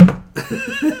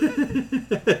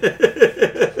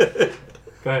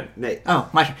Oh,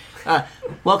 my turn.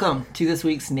 Welcome to this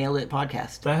week's Nail It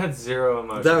podcast. That had zero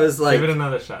emotion. That was like... Give it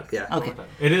another shot. Yeah. Okay.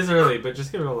 It is early, but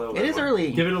just give it a little bit It is more. early.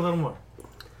 Give it a little more.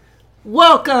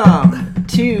 Welcome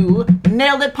to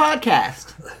Nailed It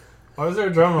podcast. Why was there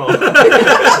a drum roll?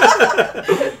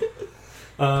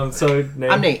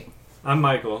 Nate. I'm Nate. I'm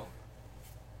Michael.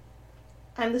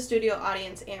 I'm the studio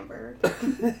audience, Amber.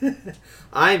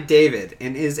 I'm David.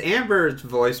 And is Amber's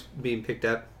voice being picked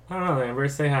up? I don't know, Amber.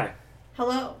 Say hi.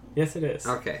 Hello. Yes, it is.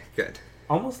 Okay, good.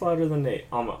 Almost louder than Nate.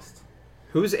 Almost.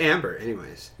 Who's Amber,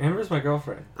 anyways? Amber's my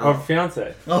girlfriend. Oh. Or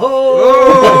fiance.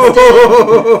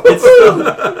 Oh!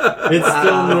 It's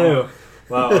still new.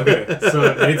 Wow, okay.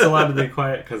 So Nate's allowed to be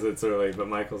quiet because it's early, but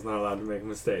Michael's not allowed to make a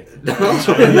mistake. Not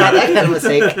that kind of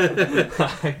mistake.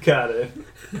 I got it.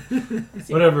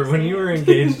 Whatever, when you were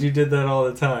engaged, you did that all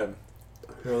the time.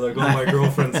 You were like, oh, my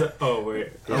girlfriend said... Oh,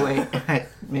 wait. Oh, wait.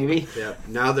 Maybe? Yep.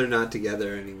 Now they're not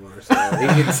together anymore, so he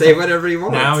can say whatever he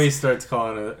wants. Now he starts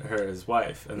calling her his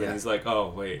wife, and then Yeah. he's like,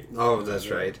 oh, wait. Oh, that's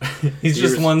right. He's You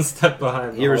just were- one step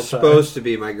behind the You were whole time. supposed to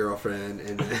be my girlfriend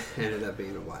and ended up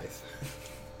being a wife.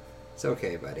 It's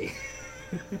okay, buddy.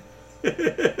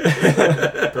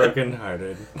 Broken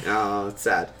hearted. Oh, it's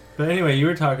sad. But anyway, you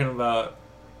were talking about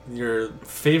your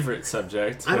favorite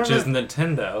subject, I which don't is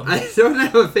Nintendo. I don't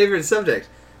have a favorite subject.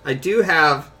 I do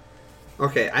have...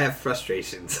 Okay, I have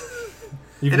frustrations.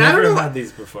 You've and I don't never know- had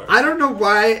these before. I don't know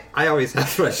why I always have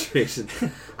frustrations.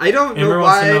 I don't Amber know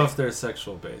wants to know why... if they're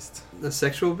sexual based. The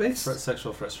sexual base?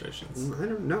 Sexual frustrations. I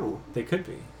don't know. They could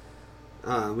be.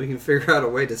 We can figure out a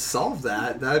way to solve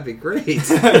that. That'd be great.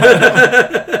 Tinder.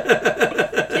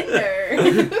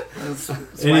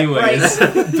 Anyways,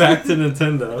 back to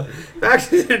Nintendo. Back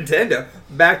to Nintendo.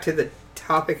 Back to the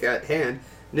topic at hand.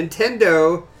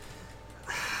 Nintendo.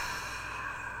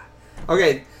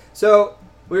 Okay, so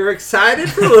we were excited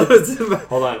for a little bit.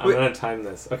 Hold on, I'm gonna time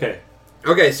this. Okay.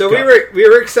 Okay, so Go. we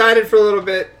were excited for a little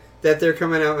bit that they're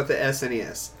coming out with the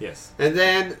SNES, Yes. and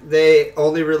then they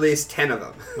only released 10 of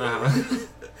them Uh-huh.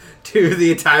 to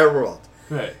the entire world.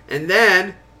 Right. And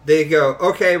then they go,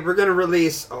 okay, we're going to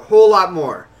release a whole lot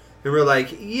more. And we're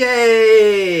like,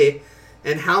 yay!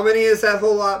 And how many is that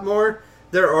whole lot more?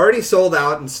 They're already sold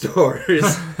out in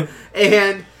stores.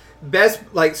 And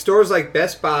stores like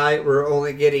Best Buy were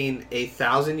only getting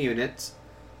 1,000 units.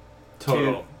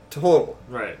 Total. Total.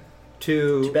 Right.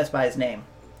 To Best Buy's name.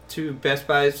 To Best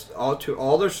Buy's, to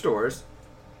all their stores.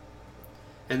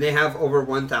 And they have over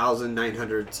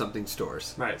 1,900 something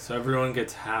stores. Right. So everyone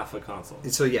gets half a console.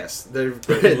 So yes, they're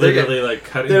Literally like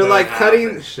cutting. they're it in like half cutting-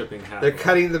 and shipping half. they're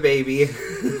cutting the baby.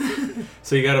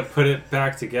 So you got to put it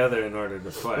back together in order to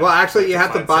play. Well, actually, you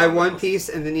have to find buy someone one else. piece,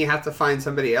 and then you have to find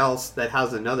somebody else that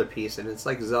has another piece, and it's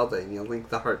like Zelda, and you link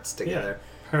the hearts together.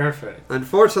 Perfect.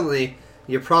 Unfortunately,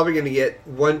 you're probably going to get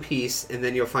one piece, and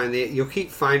then you'll keep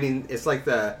finding. It's like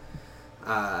the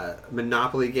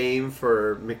Monopoly game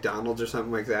for McDonald's or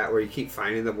something like that, where you keep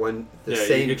finding the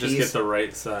same you could piece. just get the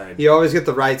right side. You always get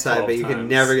the right side, 12 but you can times.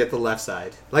 never get the left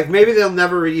side. Like maybe they'll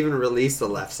never even release the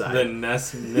left side. The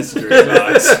NES mystery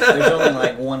box. There's only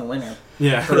like one winner.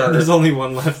 Yeah, there's only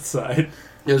one left side.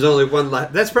 There's only one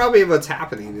left. That's probably what's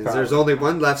happening. Is there's only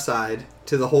one left side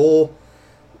to the whole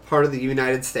part of the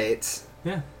United States.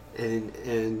 Yeah.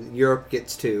 And Europe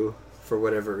gets two for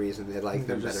whatever reason. They like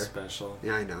them They're better. just special.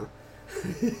 Yeah, I know.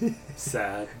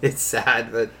 Sad. It's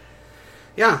sad, but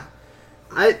yeah.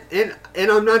 And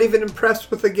I'm not even impressed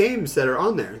with the games that are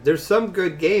on there. There's some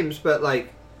good games, but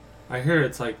like I hear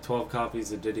it's like 12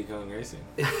 copies of Diddy Kong Racing.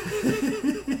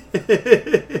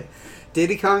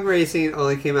 Diddy Kong Racing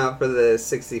only came out for the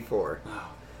 64. Oh,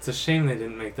 it's a shame they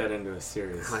didn't make that into a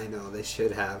series. I know, they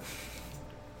should have.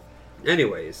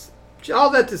 Anyways, all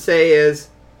that to say is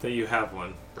That you have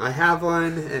one. I have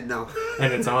one, and no.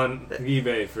 And it's on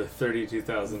eBay for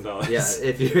 $32,000. Yeah,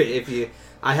 if you,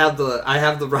 I have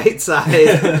the right side,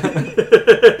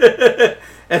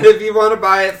 and if you want to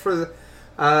buy it for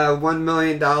 $1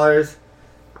 million,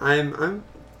 I'm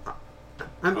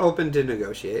open to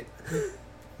negotiate.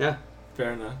 Yeah,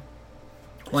 Fair enough.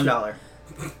 $1.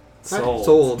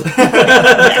 Sold.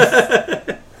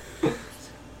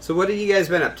 So what have you guys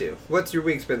been up to? What's your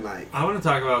week's been like? I want to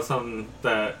talk about something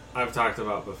that I've talked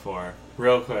about before,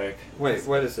 real quick. Wait,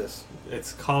 what is this?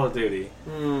 It's Call of Duty.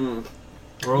 Hmm.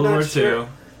 World Not War sure. II.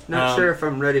 Not sure if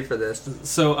I'm ready for this.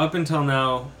 So up until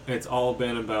now, it's all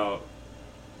been about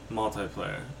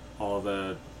multiplayer. All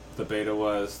the beta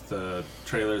was, the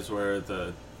trailers were,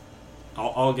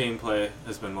 all gameplay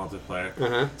has been multiplayer.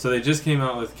 Uh-huh. So they just came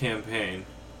out with campaign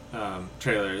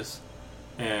trailers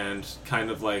and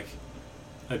kind of like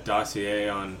a dossier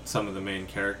on some of the main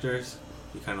characters.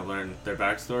 You kind of learn their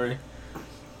backstory.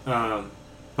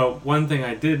 But one thing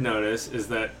I did notice is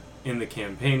that in the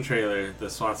campaign trailer, the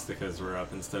swastikas were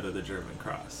up instead of the German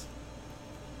cross.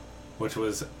 Which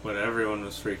was what everyone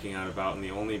was freaking out about, and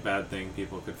the only bad thing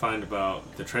people could find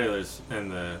about the trailers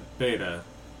and the beta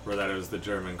were that it was the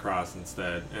German cross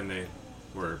instead, and they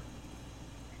were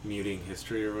muting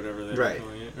history or whatever they were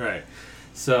calling it. Right.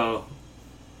 So,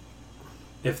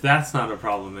 if that's not a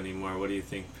problem anymore, what do you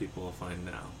think people will find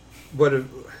now? What if...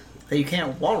 That you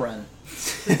can't wall run.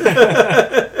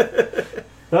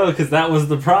 No, because that was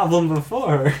the problem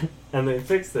before, and they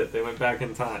fixed it. They went back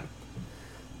in time.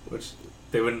 Which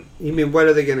they wouldn't... You mean, what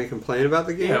are they going to complain about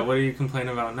the game? Yeah, what are you complaining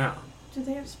about now? Do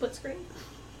they have split screen?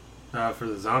 For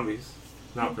the zombies,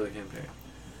 not for the campaign.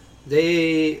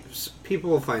 People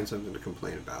will find something to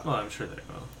complain about. Well, I'm sure they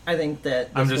will. I think that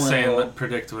I'm this just one saying, will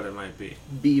predict what it might be.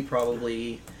 be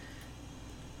probably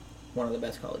one of the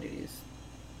best Call of Duties.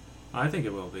 I think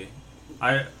it will be.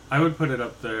 I would put it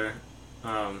up there.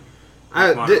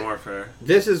 Modern Warfare.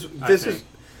 This is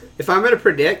if I'm going to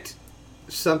predict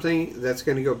something that's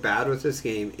going to go bad with this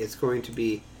game, it's going to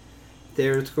be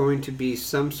there's going to be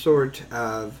some sort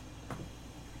of,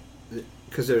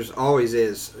 because there's always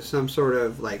is some sort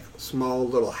of like small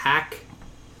little hack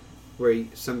where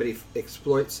somebody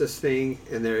exploits this thing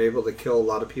and they're able to kill a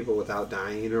lot of people without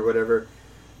dying or whatever,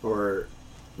 or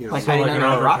Like So hiding like an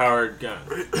under a rock? overpowered gun.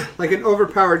 like an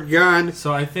overpowered gun.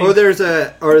 So I think. Or there's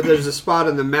a spot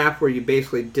on the map where you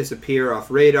basically disappear off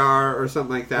radar or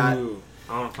something like that. Ooh,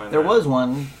 I want to find There that. was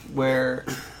one where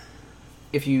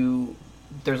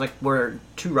there's like where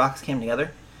two rocks came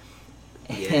together,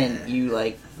 and you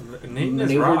like Nate and his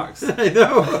maneuvered- rocks. I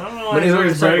know. I don't know why Maneuvered he's a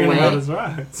always certain bragging about way. his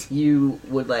rocks. you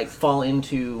would like fall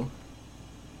into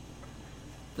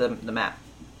the map,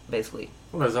 basically.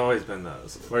 Well, there's always been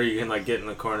those where you can like get in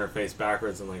the corner, face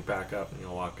backwards, and like back up, and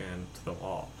you'll walk into the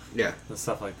wall Yeah. and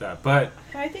stuff like that. But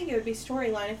I think it would be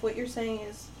storyline if what you're saying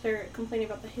is they're complaining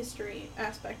about the history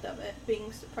aspect of it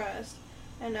being suppressed,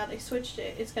 and now they switched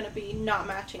it. It's going to be not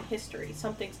matching history.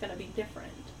 Something's going to be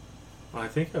different. I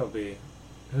think it'll be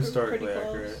historically Pretty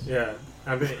accurate. close. Yeah,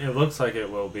 I mean, it looks like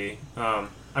it will be. I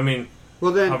mean,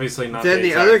 Well then, obviously not then the the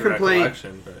exact other complaint,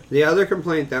 recollection, but the other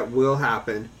complaint that will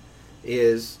happen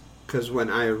is because when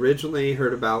I originally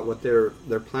heard about what their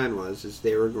plan was, is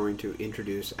they were going to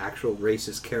introduce actual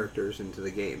racist characters into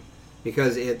the game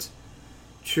because it's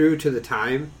true to the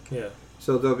time. yeah.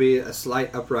 So there'll be a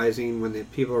slight uprising when the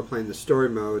people are playing the story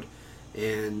mode,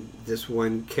 and this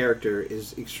one character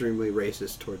is extremely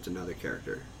racist towards another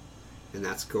character, and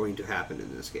that's going to happen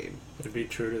in this game. It'd be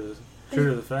true to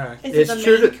the fact. Is It's it the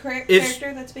true main that-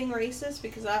 character that's being racist?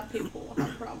 Because that people will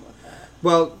have a problem with that.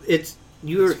 Well, It's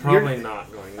probably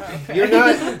not going to be. Okay. You're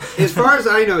not, as far as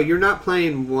I know, you're not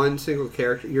playing one single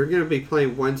character. You're going to be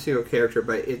playing one single character,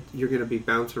 but you're going to be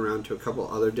bouncing around to a couple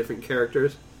other different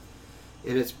characters.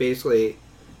 And it's basically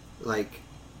like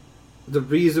the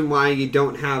reason why you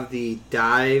don't have the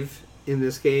dive in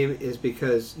this game is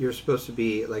because you're supposed to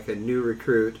be like a new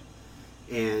recruit,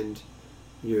 and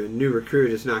your new recruit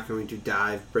is not going to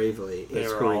dive bravely. They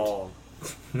It's were going all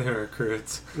their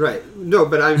recruits. Right. No,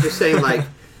 but I'm just saying, like,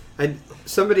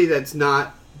 somebody that's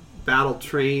not battle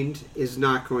trained is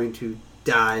not going to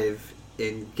dive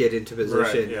and get into position.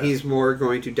 Right, yeah. He's more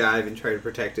going to dive and try to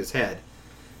protect his head.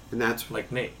 And that's...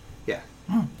 Like Nate.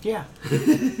 Yeah.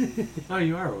 Oh,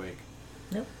 you are awake.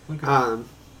 Yep. Okay.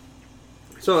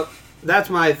 So that's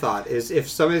my thought, is if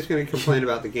somebody's going to complain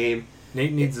about the game...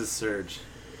 Nate needs a surge.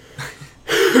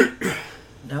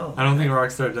 No. I don't think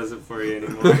Rockstar does it for you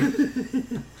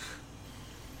anymore.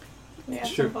 We have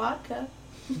Sure. some vodka.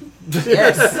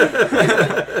 Yes.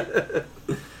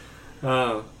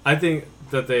 I think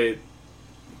that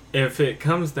if it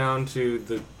comes down to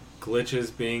the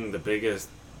glitches being the biggest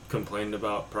complained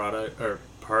about product or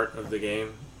part of the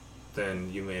game,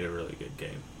 then you made a really good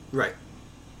game. Right.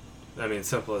 I mean,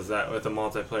 simple as that. With a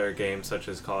multiplayer game such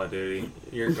as Call of Duty,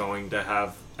 you're going to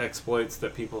have exploits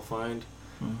that people find.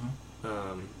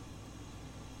 Mm-hmm.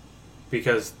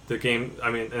 Because the game,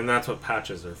 I mean, and that's what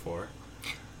patches are for.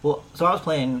 Well, so I was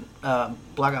playing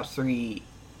Black Ops 3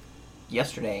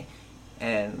 yesterday,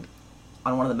 and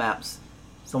on one of the maps,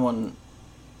 someone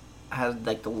had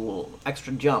like the little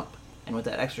extra jump, and with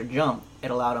that extra jump,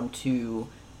 it allowed him to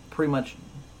pretty much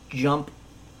jump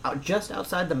out just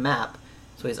outside the map.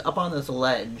 So he's up on this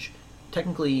ledge.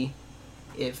 Technically,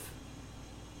 if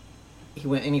he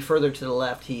went any further to the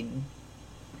left, he'd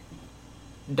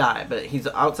die. But he's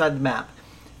outside the map,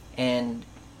 and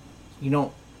you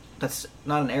don't. That's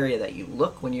not an area that you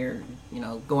look when you're,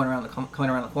 going around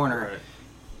coming around the corner. Right.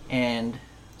 And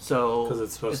so Because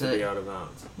it's supposed to be out of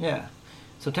bounds. Yeah.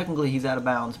 So technically he's out of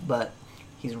bounds, but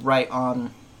he's right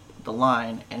on the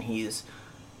line, and he's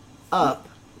up.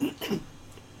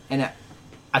 And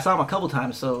I saw him a couple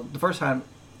times, so the first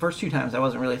 2 times, I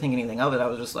wasn't really thinking anything of it. I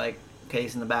was just like, okay,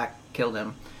 he's in the back, killed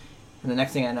him. And the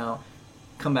next thing I know,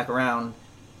 come back around,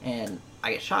 and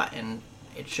I get shot, and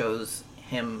it shows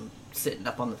him sitting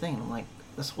up on the thing. I'm like,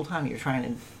 this whole time you're trying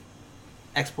to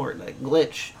export a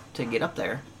glitch to get up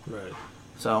there. Right.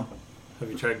 So, Have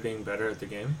you tried being better at the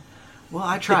game? well,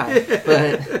 I tried,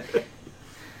 but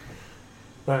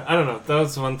But I don't know. That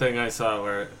was one thing I saw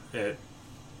where it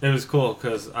was cool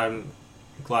because I'm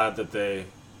glad that they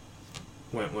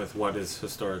went with what is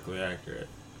historically accurate.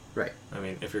 Right. I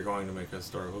mean, if you're going to make a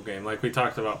historical game, like we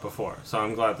talked about before, so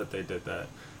I'm glad that they did that.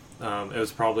 It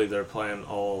was probably their plan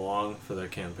all along for their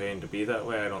campaign to be that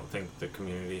way. I don't think the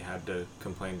community had to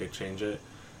complain to change it.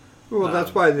 Well,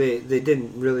 that's why they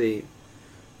didn't really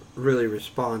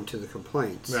respond to the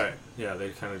complaints. Right. Yeah, they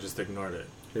kind of just ignored it.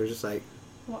 They were just like,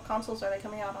 What consoles are they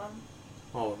coming out on?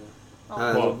 All of them. Oh.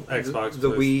 Well, the Xbox, the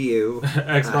Play- Wii U.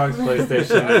 Xbox,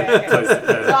 PlayStation, Okay,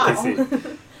 okay. and Wow.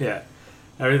 PC. Yeah,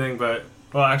 everything but...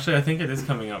 Well, actually, I think it is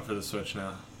coming out for the Switch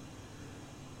now.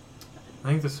 I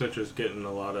think the Switch is getting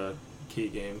a lot of key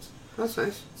games. That's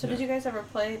nice. So did you guys ever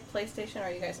play PlayStation, or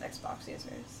are you guys Xbox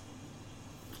users?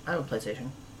 I have a PlayStation.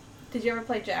 Did you ever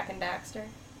play Jack and Daxter?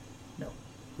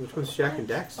 Which one's Jack and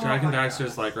Daxter? Oh Dragon my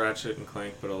Daxter's gosh. like Ratchet and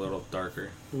Clank, but a little darker.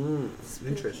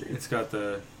 Interesting. It's got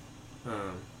the,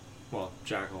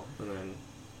 Jackal, and then...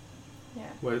 Yeah.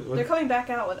 What They're coming back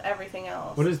out with everything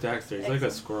else. is Daxter? He's like a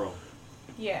Excellent. squirrel.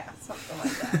 Yeah, something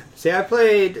like that. See, I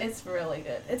played It's really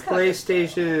good. It's kind of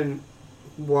PlayStation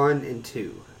 1 and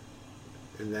 2.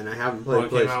 And then I haven't Well,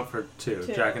 played it came out for 2.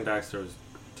 2. Jack and Daxter was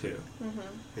 2.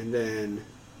 Mm-hmm. And then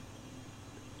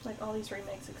Like all these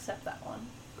remakes except that one.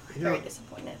 I Very don't,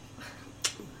 disappointed.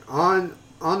 on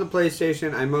the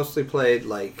PlayStation, I mostly played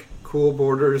like Cool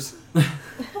Borders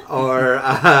or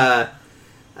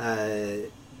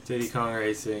Diddy Kong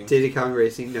Racing. Diddy Kong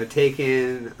Racing, no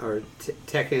Taken or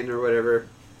Tekken or whatever.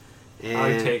 I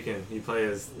like Taken. You play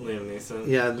as Liam Neeson.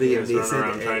 Yeah, You Liam just run Neeson.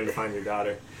 around trying to find your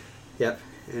daughter. Yep,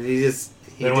 and he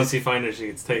Then once you find her, she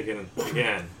gets taken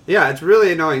again. yeah, it's a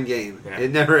really annoying game. Yeah.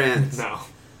 It never ends. No.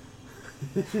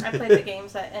 I played the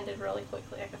games that ended really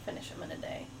quickly. I could finish them in a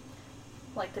day.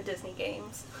 Like the Disney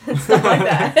games and stuff like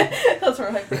that. Those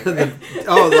were my favorite.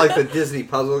 Like the Disney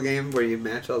puzzle game where you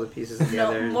match all the pieces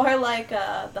together. No, more like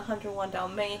the 101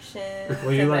 Dalmatians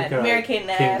Well, you and like then Mary Kate and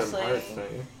Kingdom Ashley. Hearts,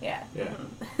 don't you? Yeah. Yeah.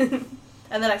 Mhm.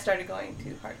 And then I started going to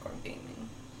hardcore gaming.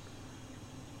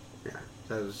 Yeah,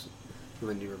 that was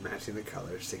when you were matching the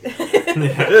colors together.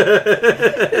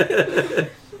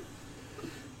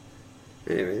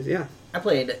 Anyways, yeah. I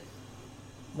played,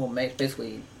 well,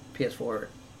 basically PS4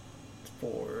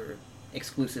 for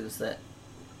exclusives that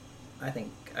I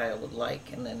think I would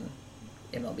like, and then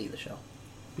MLB The Show.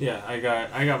 Yeah, I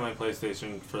got my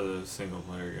PlayStation for the single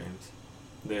player games.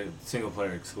 The single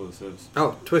player exclusives.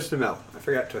 Oh, Twisted Metal. I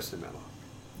forgot Twisted Metal.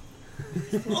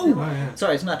 Oh yeah.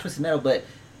 Sorry, it's not Twisted Metal, but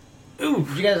Ooh.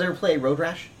 did you guys ever play Road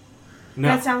Rash? No.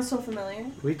 That sounds so familiar.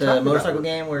 We The talked motorcycle about,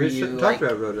 game where we you, talked like,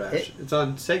 about Road Rash. hit- It's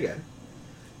on Sega.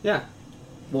 Yeah.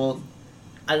 Well,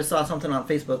 I just saw something on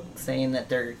Facebook saying that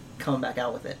they're coming back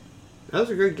out with it. That was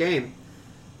a good game.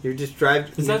 You just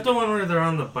drive. Is that the one where they're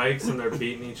on the bikes and they're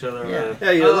beating each other? Yeah. with-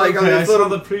 Yeah, you're like on okay, these I little.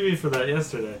 saw the preview for that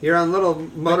yesterday. You're on little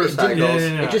motorcycles,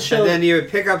 Yeah. It just showed and then you would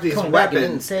pick up these coming back. It didn't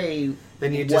weapons, say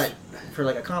and you what just. for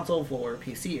like a console, for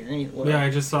PC, or anything. Yeah, I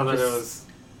just saw that it Just- was.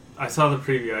 I saw the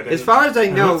preview. I didn't, As far as I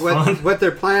it know, looks fun. what their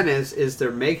plan is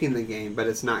they're making the game, but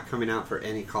it's not coming out for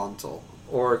any console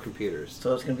or computers.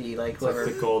 So it's gonna be like It's like whoever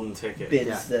the golden ticket. bids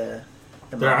Yeah. the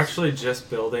They're most. actually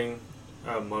just building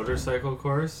a motorcycle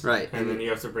course, Right. And then you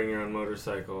have to bring your own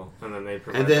motorcycle, and then they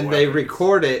provide. And then the they weapons.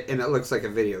 record it, and it looks like a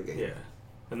video game. Yeah,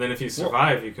 and then if you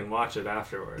survive, you can watch it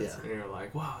afterwards, Yeah. and you're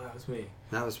like, "Wow, that was me."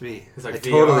 That was me. It's like I VR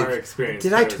totally experience.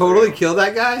 did. but I it was totally real. kill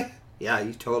that guy? Yeah,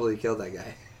 you totally killed that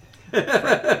guy.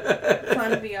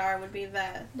 Fun VR would be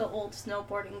the old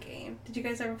snowboarding game. Did you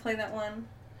guys ever play that one?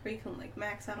 Where you can like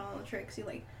max out all the tricks. You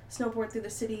like snowboard through the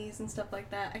cities and stuff like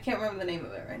that. I can't remember the name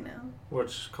of it right now.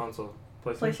 Which console?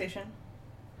 PlayStation.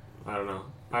 I don't know.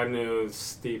 I knew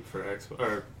Steep for Xbox,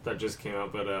 or that just came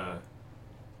out, but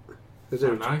There's,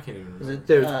 no, I can't even Is remember. it,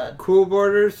 there's Cool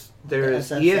Borders. There's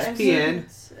the ESPN.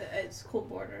 It's Cool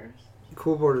Borders.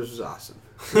 Cool Borders was awesome.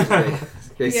 It was a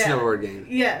great, great Yeah. snowboard game.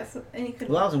 Yes, and you could.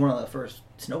 well, that was one of the first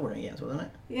snowboarding games, wasn't it?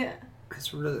 Yeah. I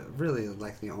That's really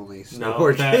like the only No,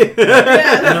 snowboard that- game.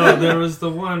 No, there was the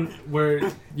one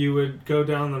where you would go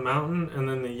down the mountain and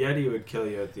then the Yeti would kill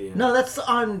you at the end. No, that's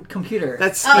on computer.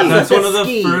 That's ski. Oh, That's That's one of the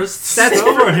ski. first That's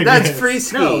snowboarding that's games. free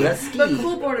ski. no, that's ski. But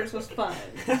Cool Borders was fun.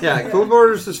 Yeah, Cool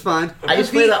Borders was fun. I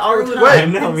used to play that all the time. What? I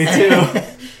know, me too.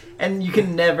 And you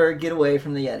can never get away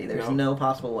from the Yeti. There's Nope. no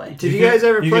possible way. Did you guys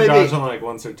ever you play could dodge the? him like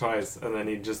once or twice, and then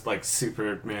he'd just like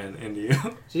Superman into you.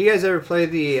 Did you guys ever play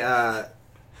the?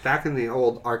 Back in the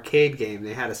old arcade game,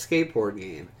 they had a skateboard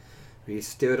game. Where you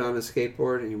stood on a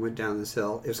skateboard and you went down this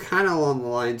hill. It was kind of along the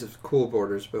lines of Cool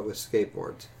Borders, but with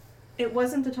skateboards. It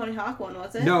wasn't the Tony Hawk one,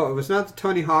 was it? No, it was not the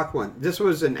Tony Hawk one. This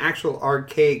was an actual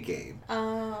arcade game,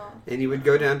 Oh. and you would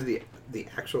go down to the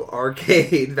actual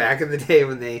arcade back in the day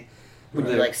when they. Would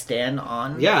you like stand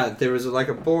on? Yeah, there was like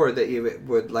a board that you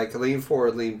would like lean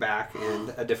forward, lean back, and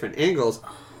at different angles.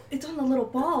 It's on the little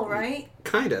ball, right?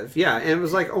 Kind of, yeah. And it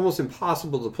was like almost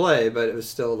impossible to play, but it was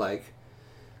still like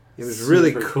it was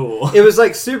really Super cool. cool. It was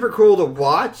like super cool to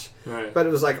watch, Right. but it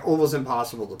was like almost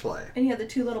impossible to play. And you had the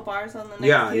two little bars on the next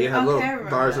Yeah, to you. you had Okay, I little remember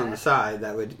bars that. on the side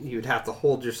that you'd have to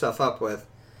hold yourself up with,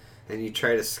 and you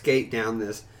try to skate down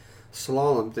this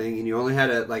slalom thing, and you only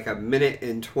had like a minute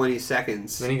and 20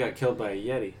 seconds, Then he got killed by a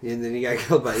Yeti. and then you got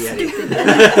killed by a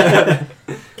Yeti.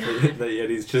 The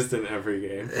Yeti's just in every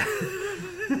game.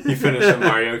 You finish a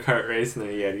Mario Kart race and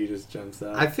the Yeti just jumps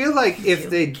out. I feel like if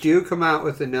they do come out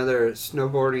with another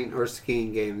snowboarding or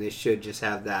skiing game, they should just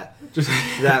have that just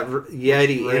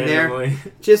Yeti in there, randomly.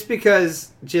 just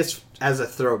as a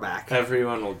throwback.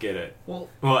 Everyone will get it. Well,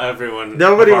 Everyone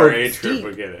Nobody of our would- age group Steve.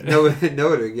 would get it.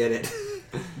 Nobody would get it.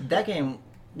 that game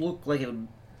looked like it would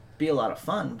be a lot of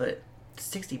fun, but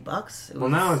 $60. It Well,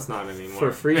 was- now it's not anymore.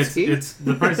 For free it's, ski? It's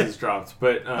the price has dropped,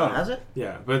 but Oh, has it?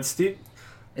 Yeah, but Steve,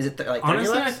 Is it like 30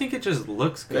 honestly, bucks? I think it just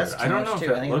looks good. That's too I don't much know if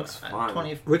too. I it think looks fun.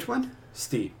 20. Which one?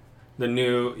 Steep, the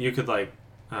new you could like,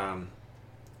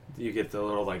 you get the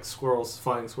little like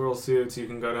flying squirrel suits. You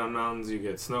can go down mountains. You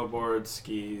get snowboards,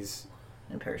 skis,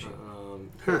 And parachute.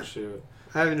 parachute.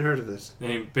 I haven't heard of this.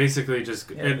 And you basically just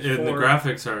Yeah, and the four-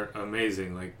 graphics are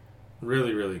amazing, like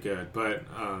really really good. But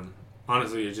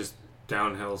honestly, you just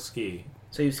downhill ski,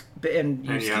 So you and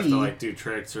you and ski, you have to like do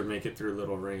tricks or make it through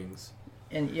little rings.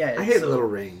 and yeah, I hate so- little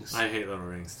rings. I hate little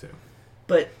rings too.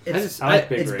 But it's I like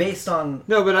big it's rings. based on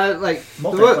No, but I like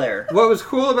Multiplayer. What was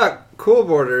cool about Cool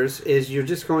Borders is you're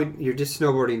just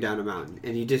snowboarding down a mountain,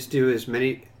 and you just do as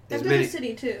many Into the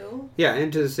city, too. yeah,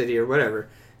 into the city or whatever,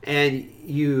 and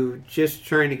you just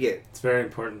trying to get. It's very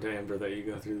important to Amber that you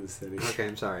go through the city. Okay,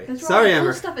 I'm sorry. That's where Sorry, all the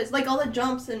Amber. cool stuff is. Like, all the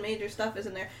jumps and major stuff is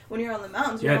in there. When you're on the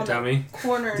mountains, you're Yeah, on dummy. the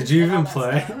corners. Did you and all even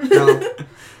that play? stuff. No,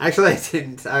 actually, I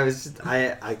didn't.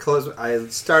 I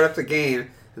start up the game,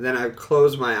 and then I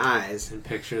close my eyes And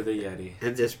picture the Yeti.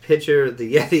 and just picture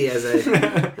the Yeti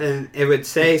and it would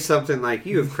say something like,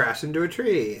 "You have crashed into a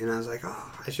tree," and I was like,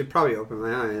 "Oh, I should probably open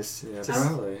my eyes." Yeah, Just-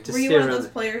 probably. just Were you stay one of around those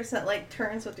the- players that, like,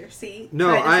 turns with your seat? No,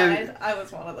 side to I'm- side? I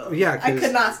was one of those. Yeah, I 'cause-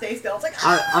 could not stay still. It's like,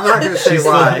 I'm not going to say She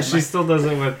why. still, she still does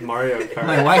it with Mario Kart.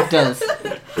 my wife does.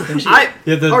 When she-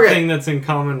 Yeah, the Okay. thing that's in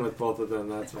common with both of them,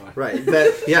 that's why. Right.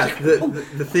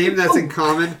 The theme that's in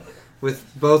common with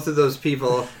both of those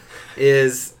people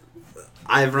is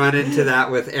I've run into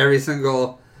that with every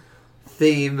single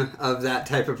theme of that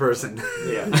type of person.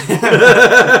 Yeah.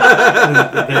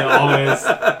 They always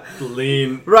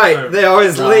lean. Right. or They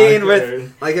always rock lean or-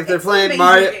 with like if they're It's an playing amazing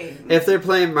Mario game. if they're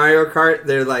playing Mario Kart,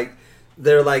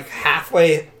 they're like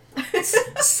halfway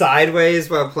sideways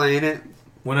while playing it.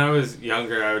 When I was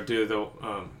younger, I would do the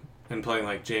and playing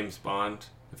like James Bond.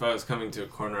 If I was coming to a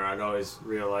corner, I'd always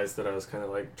realize that I was kind of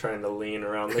like trying to lean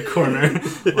around the corner,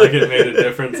 like it made a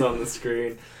difference on the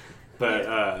screen.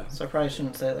 But So I probably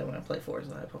shouldn't say that when I play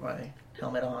Forza. I put my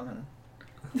helmet on and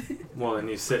well, then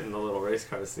you sit in the little race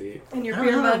car seat. and your I don't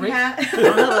beer have a mug race- hat. I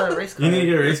don't have a race car. You need to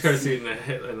get a race car seat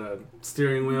and a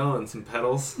steering wheel and some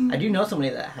pedals. I do know somebody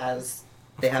that has.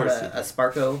 They Of have course a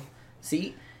Sparko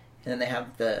seat, and then they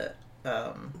have the.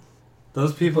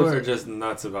 Those people Was are it- just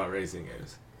nuts about racing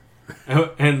games.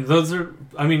 And those are,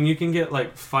 I mean, you can get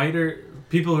like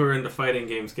people who are into fighting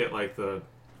games get like the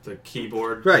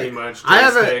keyboard Right. pretty much, I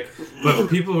have a- joystick. But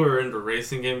people who are into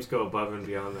racing games go above and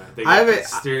beyond that. They I get have the a-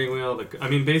 steering wheel. I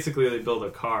mean, basically they build a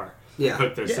car Yeah. and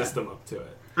hook their Yeah. system up to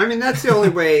it. I mean, that's the only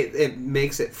way it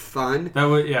makes it fun. That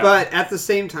would, yeah. But at the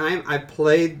same time, I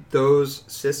played those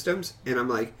systems, and I'm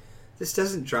like, this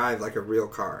doesn't drive like a real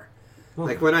car. Well,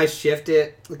 Like when I shift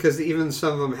it, because even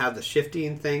some of them have the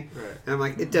shifting thing, right. and I'm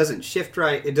like, it doesn't shift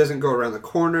right. It doesn't go around the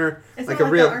corner It's like not a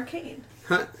like real. an arcade.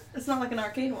 Huh? It's not like an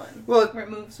arcade one. Well, Where it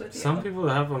moves with you. Some people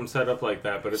have them set up like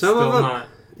that, but it's Some of still them- not.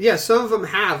 yeah, some of them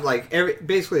have like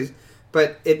basically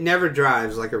but it never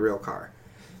drives like a real car,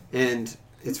 and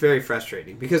it's very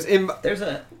frustrating because in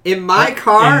my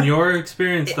car, In your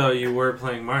experience, though, you were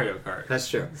playing Mario Kart. that's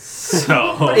true.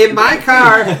 So In my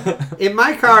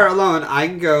car alone, I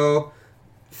can go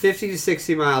 50 to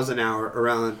 60 miles an hour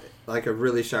around like a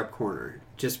really sharp corner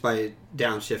just by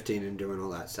downshifting and doing all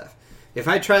that stuff. If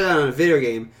I try that on a video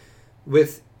game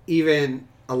with even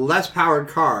a less powered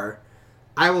car,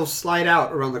 I will slide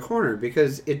out around the corner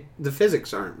because the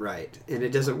physics aren't right and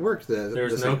it doesn't work.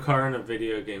 there's no car in a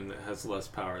video game that has less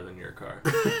power than your car.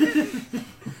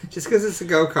 Just because it's a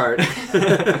go-kart.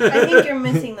 I think you're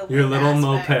missing the Your wind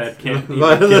little aspect. moped can't even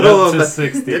My get little up to moped.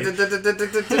 60.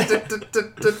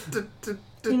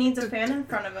 He needs a fan in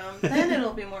front of him. Then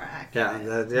it'll be more accurate.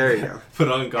 Yeah, there you go. Put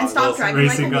on And goggles, stop driving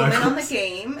like a racing woman on the goggles.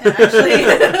 game and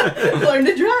actually learn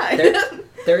to drive.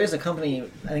 There is a company.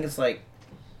 I think it's like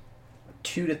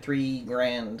 $2 to $3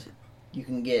 grand. You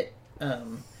can get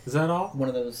Is that all? one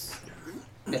of those.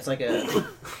 It's like a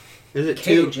Is it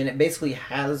cage, two? and it basically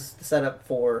has the setup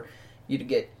for you to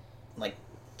get like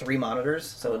 3 monitors.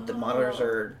 So the monitors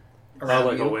are around Oh,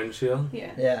 like you. a windshield?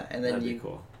 Yeah. Yeah, and then That'd you be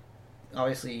cool.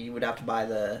 obviously you would have to buy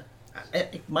the.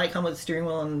 It might come with steering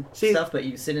wheel and See- stuff, but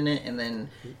you sit in it, and then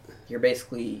you're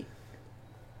basically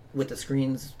with the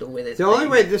screens the way that The only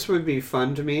way this would be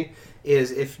fun to me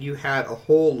is if you had a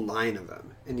whole line of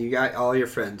them and you got all your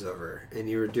friends over and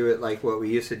you would do it like what we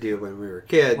used to do when we were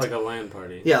kids. Like a LAN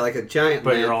party. Yeah, like a giant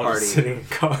But LAN you're all party. just sitting in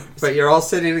cars. But you're all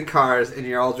sitting in cars and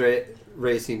you're all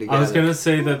racing together. I was going to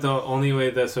say that the only way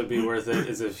this would be worth it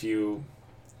is if you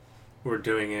were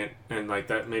doing it and like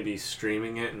that, maybe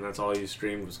streaming it, and that's all you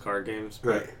streamed was card games.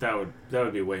 But Right. that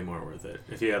would be way more worth it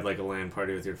if you had like a LAN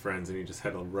party with your friends and you just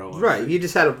had a row of Right, you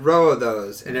just had a row of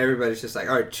those and everybody's just like,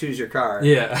 all right, choose your car.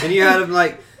 Yeah. And you had them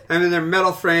like, I mean, they're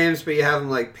metal frames, but you have them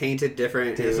like painted different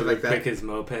and Dude stuff would like pick that. his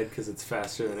moped because it's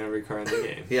faster than every car in the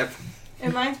game. Yep. It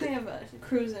reminds me of a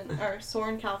cruise or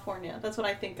Soarin', California. That's what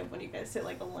I think of when you guys say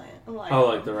like a line. Oh,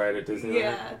 like the ride at Disneyland?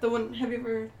 Yeah, the one. Have you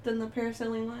ever done the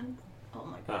parasailing one? Oh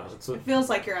my gosh, Oh, it's a- it feels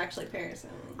like you're actually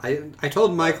parasailing. I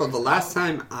told Michael the last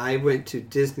time I went to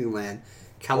Disneyland,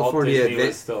 California Walt Disney was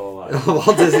Adventure. still alive.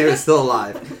 Walt Disney was still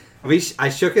alive. I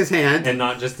shook his hand. And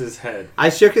not just his head. I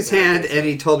shook his hand, and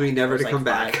he told me never It to was come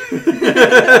like back.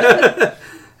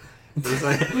 He's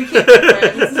like, We can't be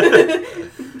friends.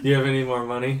 Do you have any more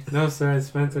money? No, sir, I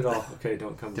spent it all. Okay,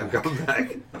 don't come don't back. come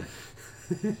back.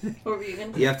 What were you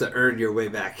gonna do? You have to earn your way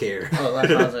back here. Oh, last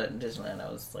time I was at Disneyland,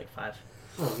 I was like 5.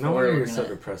 Oh, no We're wonder you're looking so at-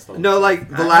 depressed all the No, time. like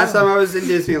the I last know. time I was in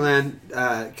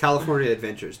Disneyland, California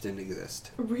Adventures didn't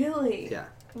exist. Really? Yeah.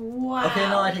 Wow. Okay,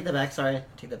 no, I take that back. Sorry,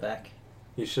 take that back.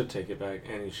 You should take it back,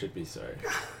 and you should be sorry.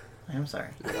 I am sorry.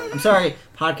 I'm sorry.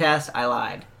 Podcast, I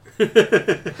lied. Y'all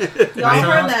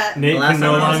heard that. Nate last can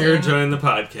no time I was longer in- join the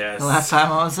podcast. The last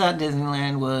time I was at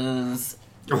Disneyland was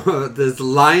This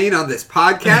lying on this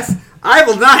podcast, I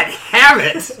will not have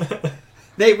it.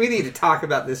 Nate, we need to talk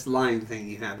about this lying thing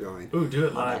you have going. Ooh, do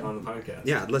it live on the podcast.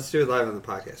 Yeah, let's do it live on the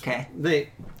podcast. Okay. Nate,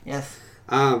 yes.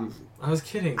 I was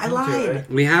kidding. I Don't do lied. it.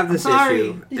 we have this sorry.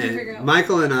 issue, Did you figure and out-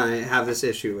 Michael and I have this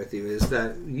issue with you, is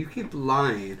that you keep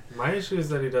lying. My issue is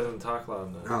that he doesn't talk loud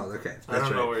enough. Oh, okay. I That's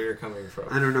don't know right. where you're coming from.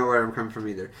 I don't know where I'm coming from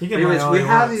either. He can Anyways, lie all we he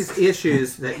have wants. these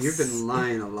issues that you've been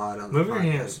lying a lot on Move the your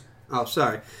podcast. hand. Oh,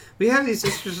 sorry. We have these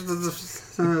issues.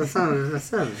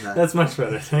 That's much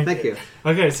better. Thank you.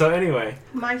 Okay, so anyway,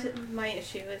 My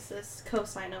issue is this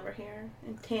cosine over here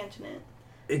and tangent.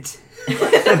 It's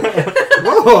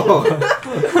whoa.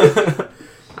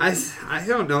 I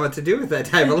don't know what to do with that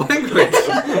type of language.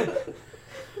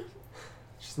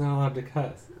 she's not allowed to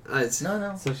cuss, It's, No,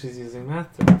 no. so she's using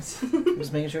math terms.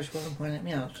 Just making sure she wasn't pointing at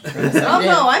me out. Oh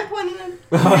no, I'm pointing at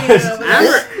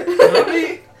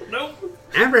Amber, Nope.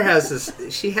 Amber has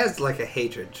this. She has like a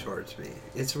hatred towards me.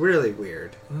 It's really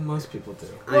weird. Well, most people do.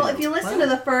 I Well, know. if you listen to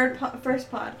the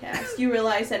first podcast, you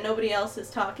realize that nobody else is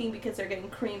talking because they're getting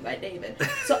creamed by David.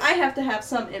 So I have to have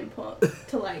some input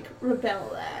to like rebel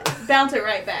that, bounce it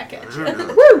right back at I you.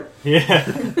 don't know.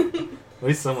 Yeah. At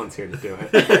least someone's here to do it.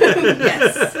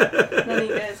 Yes. None of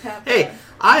you guys have Hey,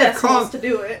 I have decimals calmed. to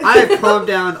do it. I have calmed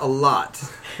down a lot.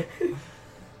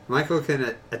 Michael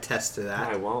can attest to I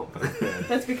that. won't, but I could.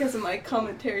 That's because of my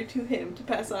commentary to him to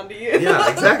pass on to you.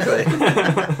 Yeah, exactly.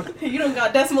 You don't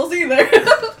got decimals either.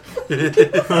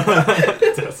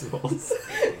 Decimals.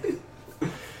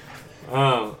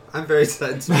 Um, I'm very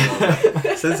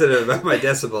sensitive about my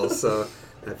decibels, so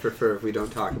I prefer if we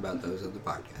don't talk about those on the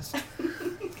podcast.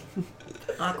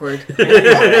 Awkward.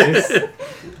 anyways,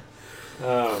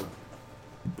 um,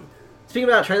 Speaking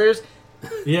about trailers,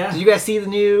 yeah. did you guys see the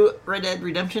new Red Dead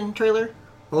Redemption trailer?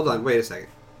 Hold on, wait a second.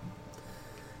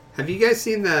 Have you guys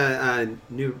seen the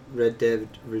new Red Dead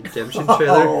Redemption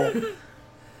trailer? Oh.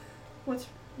 What's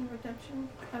Redemption?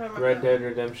 I don't remember. Red Dead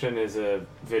Redemption is a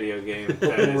video game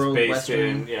that is World based Western.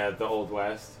 in the Old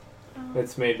West. Oh.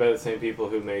 It's made by the same people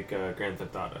who make Grand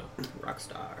Theft Auto.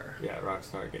 Rockstar. Yeah,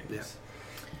 Rockstar Games.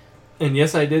 Yeah. And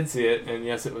yes, I did see it, and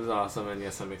yes, it was awesome, and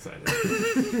yes, I'm excited.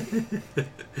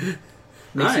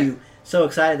 Makes Right. you so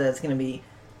excited that it's going to be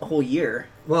a whole year.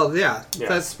 Well, yeah. Yeah,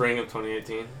 That's spring of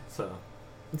 2018, so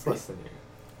it's less than a year.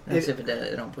 That's if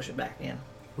they don't push it back in.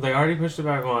 Well, they already pushed it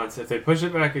back once. If they push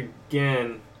it back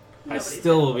again, I Nobody's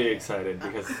still gonna will be play it. excited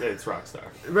because it's Rockstar.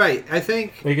 right. I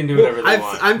think They can do whatever they I've-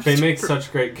 want. I'm they make pr-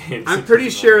 such great games. I'm it pretty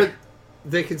doesn't sure matter.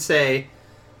 they could say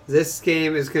this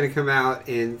game is going to come out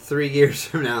in 3 years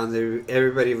from now, and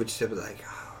everybody would just be like,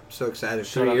 "Oh, I'm so excited!"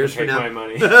 Shut 3 up years and from take now. my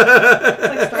money. It's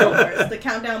like Star Wars. The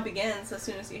countdown begins as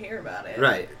soon as you hear about it.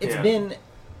 Right. It's Yeah. been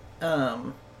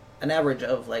an average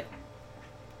of like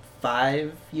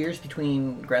 5 years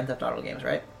between Grand Theft Auto games,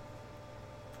 right?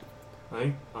 I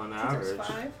think on Since it was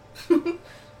average. 5.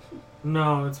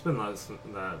 No, it's been less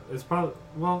than that. It's probably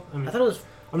I mean, I thought it was.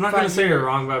 I'm not going to 5 say you're years.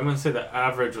 wrong, but I'm going to say the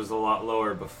average was a lot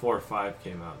lower before 5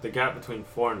 came out. The gap between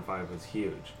 4 and 5 was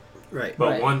huge. Right. But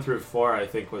Right. 1 through 4, I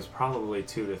think, was probably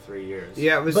 2 to 3 years.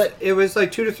 Yeah, it was. But- it was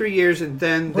like 2 to 3 years, and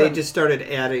then they But- just started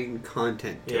adding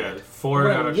content to Yeah, it. 4 What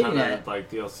got I'm a getting ton of at like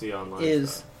DLC online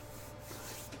is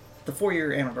stuff. the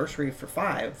 4-year anniversary for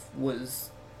 5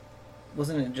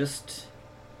 wasn't it just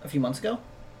a few months ago?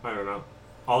 I don't know.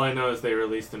 All I know is they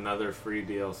released another free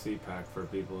DLC pack for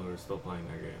people who are still playing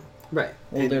their game. Right.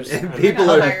 Well, and, there's- and I people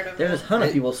got are. tired of There's a that. ton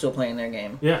of people still playing their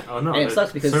game. Yeah, oh no, And it the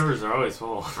sucks because- servers are always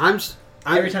full.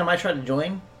 Every time I try to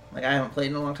join, like I haven't played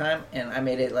in a long time, and I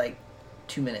made it like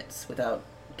 2 minutes without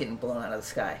getting blown out of the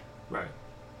sky. Right.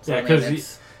 So, Yeah, I mean, 'cause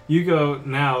it's- You go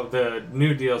now. The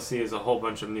new DLC is a whole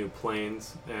bunch of new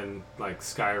planes, and like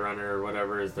Skyrunner or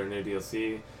whatever is their new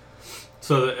DLC.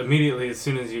 So that immediately, as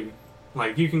soon as you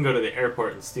you can go to the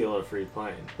airport and steal a free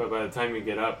plane, but by the time you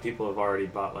get up, people have already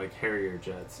bought like Harrier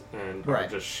jets and are Right.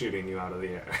 just shooting you out of the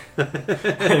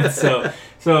air. And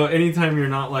so anytime you're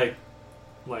not like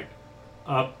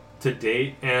up to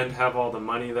date and have all the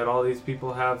money that all these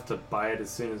people have to buy it as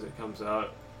soon as it comes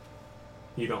out,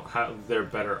 you don't have. They're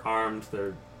better armed.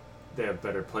 They have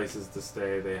better places to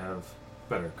stay. They have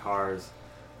better cars.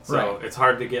 So Right. it's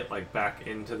hard to get like back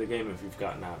into the game if you've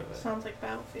gotten out of it. Sounds like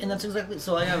Battlefield. And that's exactly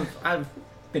so. I've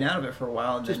been out of it for a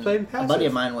while. And Just then playing a buddy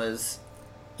of passive. mine was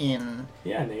in.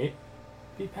 Yeah, Nate.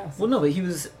 Be passive. Well, no, but he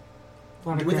was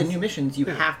Not with the aggressive. new missions. You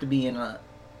Yeah. have to be in a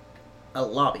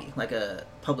lobby, like a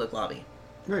public lobby,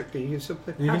 Right, but you can still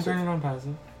play You can passive. turn it on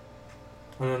passive.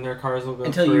 And then their cars will go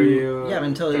Until through you- yeah, and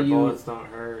until their you- bullets don't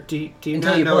hurt. Do you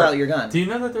until not you know pull it? out your gun. Do you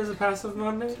know that there's a passive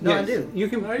mode, Nate? No, I do. You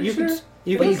can. Are you You can. sure?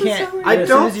 You But can. you can't. I as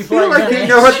soon don't as you pull feel out your like gun, you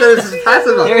know what there's a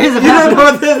passive mode. There is a You passive don't know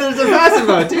what there's a passive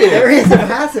mode, do you? There is a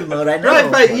passive mode. I know.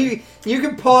 Right, but you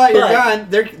can pull out your But-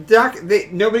 gun.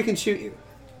 Nobody can shoot you.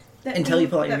 That until you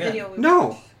pull out your that gun. video we No,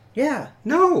 watched. Yeah,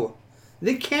 no,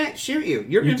 they can't shoot you.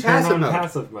 You're You in turn passive on mode.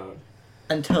 passive mode.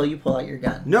 until you pull out your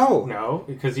gun. No, No,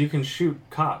 because you can shoot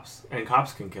cops, and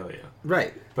cops can kill you.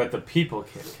 right. But the people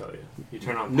can't kill you. You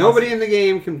turn on passive. Nobody in the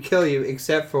game can kill you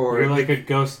except for. You're like a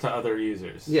ghost to other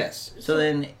users. Yes. So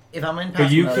then, if I'm in passive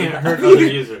But you mode, can't hurt other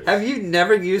users. Have you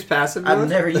never used passive mode? I've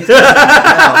never used passive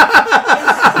mode.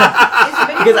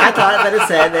 It's Because I thought that it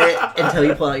said that until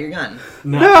you pull out your gun.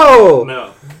 No.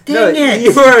 No. Dang no, it!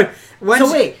 You are. Once,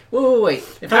 So wait. If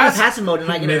I'm in Pass- passive mode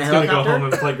and I get in a Nate's gonna go home helicopter,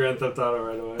 and play Grand Theft Auto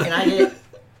right away. and I get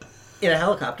in a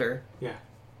helicopter, Yeah.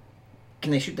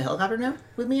 can they shoot the helicopter now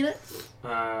with me in it?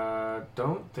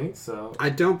 Don't think so. I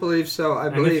don't believe so. I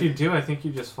And believe. if you do, I think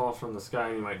you just fall from the sky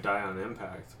and you might die on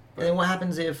impact. And then what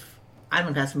happens if I'm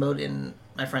in passive mode and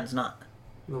my friend's not?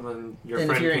 Well, then your And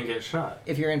if friend you're- can get shot.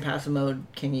 If you're in passive mode,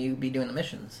 can you be doing the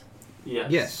missions? Yes.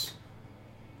 Yes.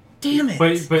 Damn it! But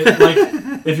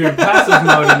like, if you're in passive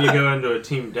mode and you go into a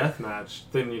team deathmatch,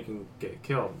 then you can get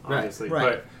killed, Right, obviously.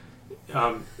 right.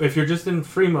 But if you're just in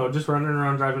free mode, just running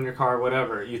around driving your car,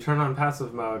 whatever, you turn on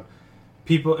passive mode.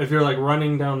 People, if you're like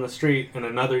running down the street and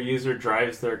another user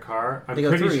drives their car, I'm They go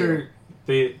pretty through sure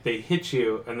you. they hit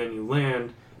you and then you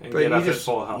land and But get you up at just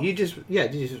full health. you just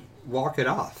walk it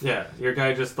off. Yeah, your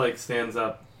guy just like stands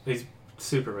up. He's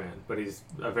Superman, but he's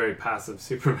a very passive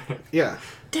Superman. Yeah.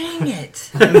 Dang it!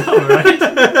 I know, right?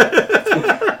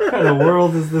 What kind of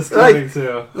world is this coming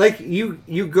to? Like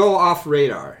you go off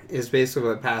radar is basically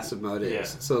what passive mode is. Yeah.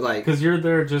 So like Because you're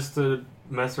there just to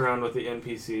mess around with the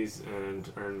NPCs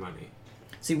and earn money.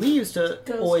 See, we used to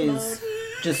Ghost always mode.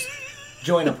 just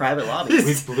join a private lobby.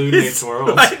 We blew Nate's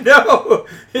world. I know.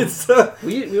 It's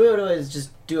We would always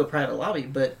just do a private lobby,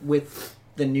 but with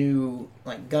the new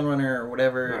like Gunrunner or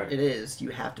whatever Right. it is, you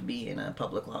have to be in a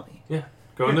public lobby.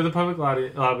 Go into the public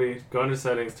lobby, go into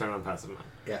settings, turn on passive mode.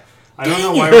 Yeah. I don't know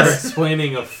Dang why it. we're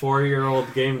explaining a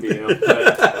 4-year-old game to you,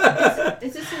 but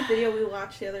Is this the video we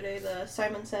watched the other day, the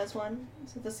Simon Says one?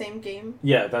 Is it the same game?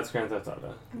 yeah, that's Grand Theft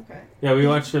Auto. Okay. Yeah, we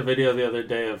watched a video the other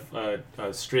day of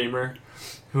a streamer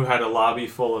who had a lobby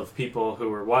full of people who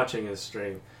were watching his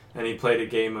stream, and he played a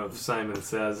game of Simon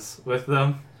Says with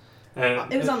them.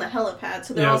 And It was on the helipad,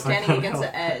 so they're Yeah, it all was like standing on the against the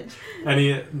helipad. edge.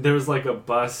 and there was like a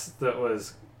bus that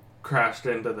was crashed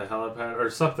into the helipad or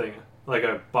something. Like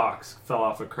a box fell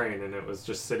off a crane and it was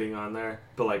just sitting on there,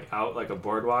 but like out like a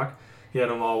boardwalk. He had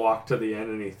them all walk to the end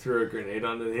and he threw a grenade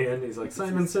onto the end. He's like,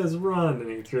 Simon Says run, and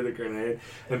he threw the grenade.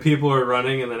 And people were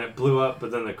running and then it blew up,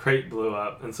 but then the crate blew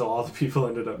up, and so all the people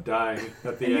ended up dying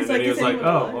at the And end. he's like, And he "Is was like,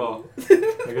 anyone oh, alive?" well,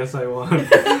 I guess I won.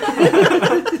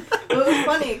 It was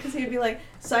funny because he'd be like,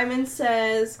 Simon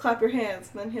Says clap your hands,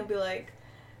 and then he'll be like,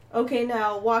 okay,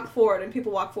 now walk forward, and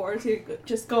people walk forward, so you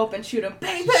just go up and shoot him,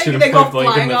 bang, bang, Shoot and they him go point blank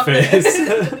in flying the off face.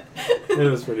 the It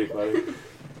was pretty funny.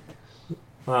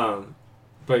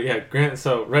 But yeah,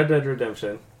 so Red Dead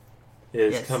Redemption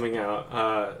is Yes. coming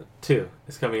out. 2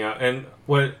 is coming out, and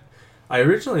what I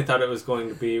originally thought it was going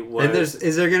to be was And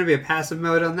is there going to be a passive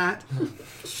mode on that?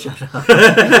 Shut up.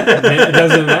 it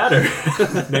doesn't matter.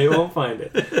 They won't find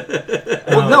it.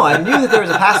 Well, no, I knew that there was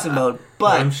a passive mode,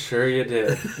 but I'm sure you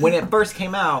did, when it first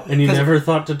came out, and you 'cause- never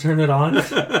thought to turn it on.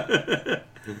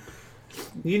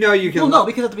 You know you can. Well, no,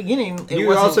 because at the beginning it you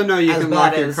wasn't also know you as can bad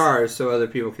lock your as- cars so other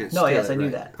people can't. No, steal yes, it, I knew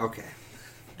right? that. Okay.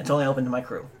 It's only open to my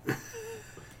crew.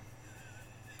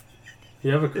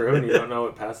 You have a crew and you don't know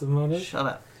what passive mode is. Shut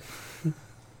up.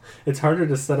 It's harder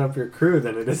to set up your crew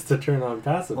than it is to turn on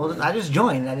passive mode. Well, I just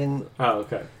joined. I didn't. Oh,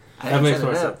 okay. I That didn't makes set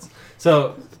more it up. sense.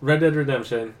 So, Red Dead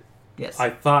Redemption, Yes. I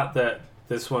thought that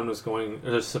this one was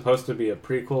there's supposed to be a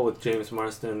prequel with James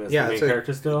Marsden as Yeah, the main it's a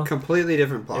character still. Completely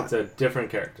different plot. It's a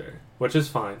different character, which is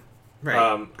fine. right.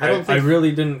 I don't think.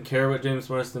 really didn't care what James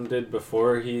Marsden did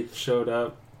before he showed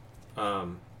up.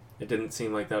 It didn't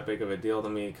seem like that big of a deal to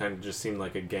me. It kind of just seemed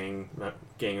like a gang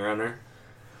runner.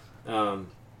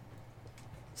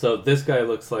 So this guy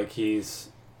looks like he's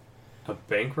a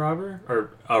bank robber,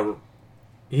 or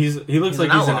he looks He's like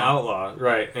an he's an outlaw. outlaw,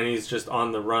 right? And he's just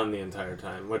on the run the entire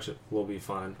time, which will be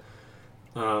fun.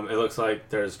 It looks like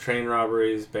there's train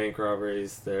robberies, bank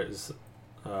robberies. There's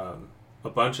a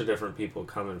bunch of different people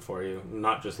coming for you,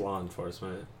 not just law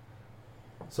enforcement.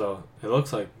 So it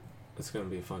looks like it's going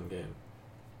to be a fun game.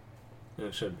 And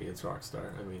it should be. It's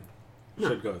Rockstar. I mean, No.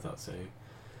 should go without saying.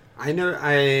 I know.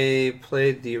 I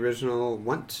played the original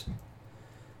once.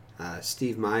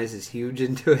 Steve Mize is huge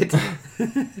into it.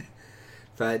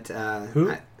 But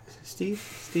Who? Steve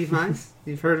Mize.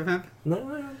 You've heard of him? No,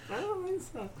 I don't think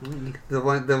so.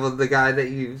 The guy that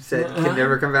you said can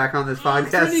never come back on this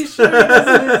podcast. pretty sure he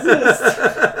doesn't exist.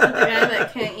 The guy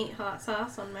that can't eat hot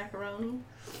sauce on macaroni.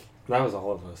 That was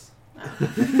all of us.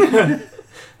 Oh.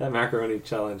 That macaroni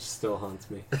challenge still haunts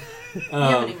me. You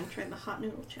haven't even tried the hot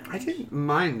noodle challenge. I didn't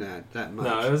mind that much.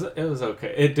 No, it was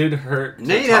okay. It did hurt. to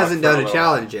Nate talk hasn't for done a little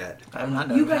challenge yet. I have not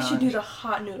done You a guys should do challenge. the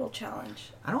hot noodle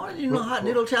challenge. I don't want to do no hot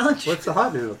noodle challenge. What's the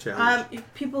hot noodle challenge?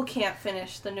 If people can't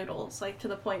finish the noodles, like to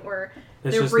the point where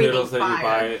It's they're just breathing noodles that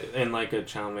fire. you buy in like a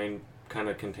chow mein kind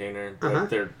of container, but Uh-huh.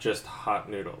 they're just hot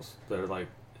noodles. They're like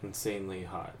insanely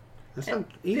hot. That and sounds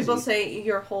easy. People say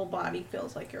your whole body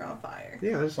feels like you're on fire.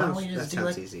 yeah, that Why sounds, don't we that just do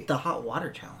sounds like easy. the hot water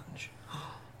challenge?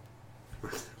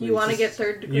 You want to get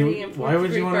third degree and Why fourth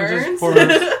would you degree want to just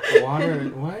burns? pour water?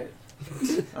 What?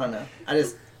 I don't know. I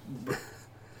just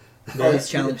all these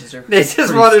challenges are. They just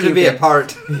pretty wanted to be a stupid.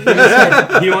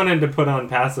 part. He wanted to put on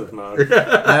passive mode.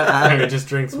 I, And he just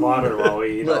drinks water while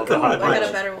we eat Look, all the ooh, hot I got a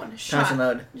noodles. better one. Passive Shot.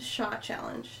 mode. Shot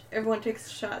challenge. Everyone takes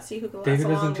a shot. See who can last David the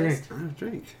doesn't longest. drink. I don't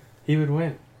drink. He would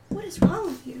win. What is wrong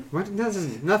with you? What?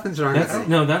 Nothing's wrong with That's, it.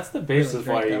 no, that's the basis Really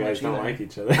why you drink that guys don't much like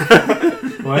each other.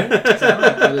 What? So I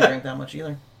don't really drink that much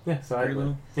either. Yeah, so Very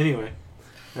little. anyway,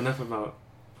 enough about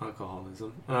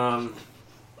alcoholism.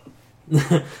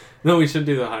 No, we should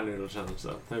do the hot noodle challenge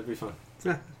though. That'd be fun.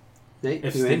 Nate,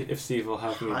 If you in? Steve will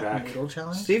have me Hot back. noodle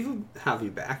challenge. Steve will have you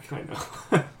back. I know.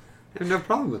 I have no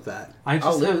problem with that. I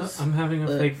I'll just lose. I'm having a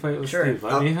fake fight with Sure. Steve.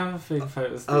 Let me have a fake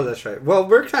fight with Steve. Oh, that's right. Well,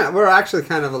 we're actually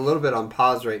kind of a little bit on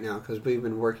pause right now because we've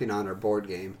been working on our board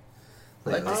game.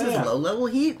 Like this Oh, is yeah. low level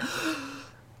heat.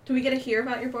 Do we get to hear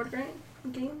about your board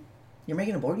game? You're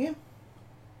making a board game?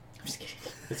 I'm just kidding.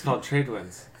 It's called Trade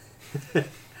Winds.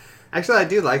 Actually, I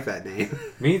do like that name.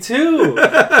 Me too.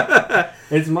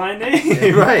 It's my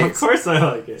name. Right. Of course I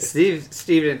like it.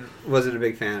 Steve wasn't a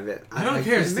big fan of it. I don't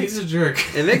care. It Steve's makes, a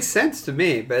jerk. it makes sense to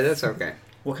me, but that's okay.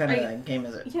 What kind Are of game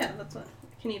is it? Yeah, that's what.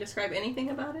 Can you describe anything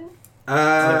about it?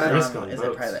 Risk on Is it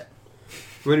boats. private?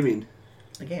 What do you mean?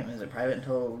 The game, is it private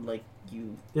until, like,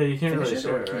 you Yeah, you can't finish really it,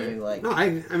 share or it, can right? you, like... No, I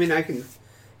mean, I can.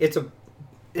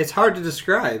 It's hard to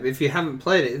describe if you haven't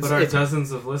played it. But our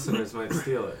dozens of listeners might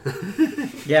steal it.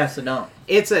 Yeah, so don't.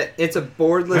 It's a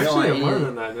boardless. Actually, don't- more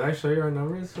than that. Did I show you our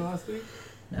numbers for last week?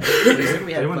 No, we said we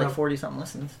They had, went like, up. 40-something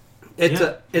listens. It's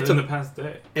yeah, it's in a the past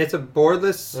day. it's a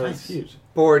boardless That's huge.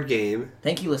 board game.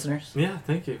 Thank you, listeners. Yeah,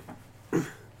 thank you.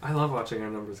 I love watching our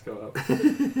numbers go up.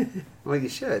 Well, you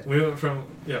should. We went from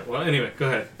well. Anyway, go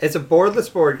ahead. It's a boardless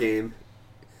board game,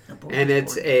 A board and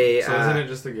it's board. a So isn't it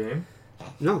just a game?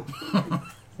 no.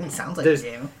 It sounds like There's- a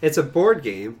game. It's a board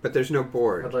game, but there's no I'd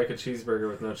board. like a cheeseburger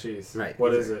with no cheese. Right.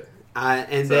 What is it? And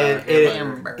It's then a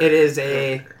Hamburger. it is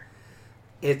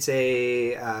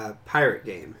a pirate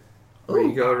game where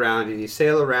you Ooh. go around and you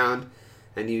sail around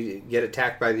and you get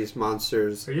attacked by these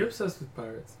monsters. Are you obsessed with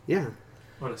pirates? Yeah.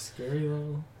 On a scary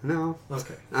level? No.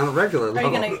 Okay. On a regular Are you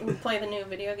level. gonna play the new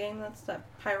video game? That's that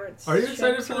Pirates. Are you show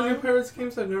excited for the new tomorrow? Pirates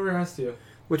games? I've never asked you.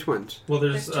 Which ones? Well,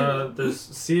 there's There's two. there's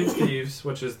Sea of Thieves,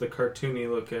 which is the cartoony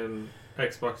looking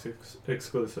Xbox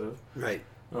exclusive, Right.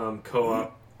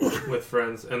 co-op with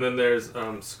friends, and then there's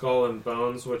Skull and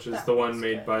Bones, which is That the one one's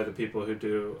made good. by the people who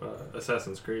do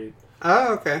Assassin's Creed,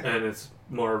 Oh, okay. and it's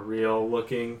more real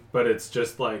looking, but it's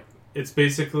just like it's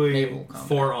basically Naval combat.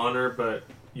 For Honor, but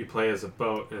you play as a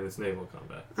boat and it's naval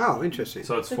combat. Oh, interesting.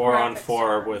 So it's The 4 on graphics 4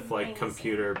 are with like amazing.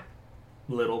 computer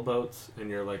little boats, and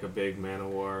you're like a big man of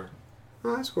war.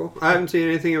 Oh, that's cool. I haven't seen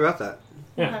anything about that.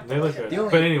 We'll Yeah, have to they look look at good. The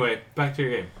only- But anyway, back to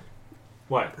your game.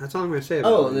 What? That's all I'm going to say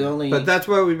about Oh, it. the only... But that's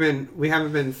why we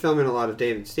haven't been filming a lot of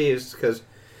Dave and Steve's because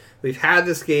we've had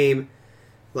this game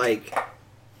like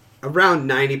around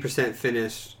 90%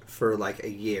 finished for like a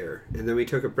year, and then we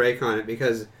took a break on it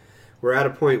because we're at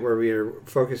a point where we are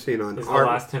focusing on Is the art.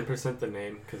 last 10% the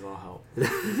name? Because I'll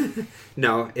help.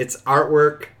 No, it's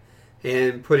artwork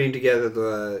and putting together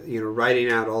the writing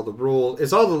out all the rules.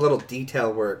 It's all the little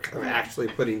detail work of actually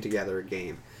putting together a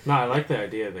game. No, I like the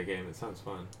idea of the game. It sounds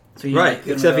fun. So you Right,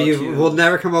 gonna except go you to, will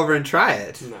never come over and try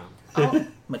it. No. oh,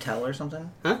 Mattel or something?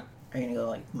 Huh? Are you gonna go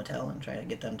like Mattel and try to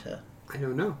get them to? I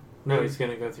don't know. No, he's going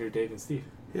to go through Dave and Steve.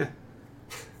 Yeah.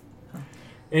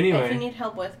 If you Anyway, need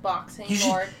help with boxing You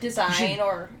should- or design should-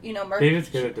 or merch David's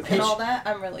good at design. and all that,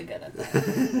 I'm really good at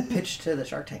that. Pitch to the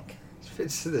Shark Tank.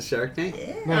 Fits to the Shark Tank.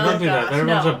 Yeah. no, Oh, don't do that. They're a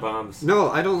bunch gosh, of bums.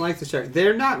 No, I don't like the Shark.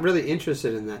 They're not really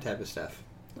interested in that type of stuff.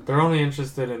 They're only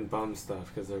interested in bum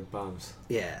stuff because they're bums.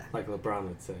 Yeah. Like LeBron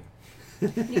would say.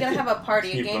 You gotta have a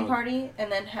party, a You game bum. party,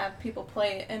 and then have people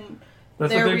play and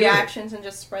That's their what they reactions and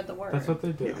just spread the do. word. That's what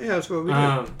they do. Yeah, that's what we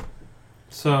do.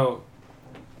 So,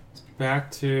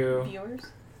 back to Viewers.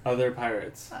 other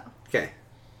pirates. Okay.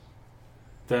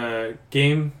 The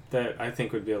game that I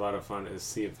think would be a lot of fun is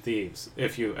Sea of Thieves,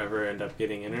 if you ever end up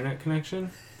getting internet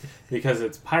connection, because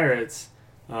it's pirates,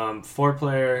 4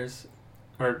 players,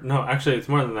 or no, actually it's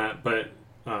more than that, but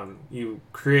you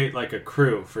create like a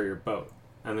crew for your boat,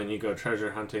 and then you go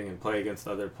treasure hunting and play against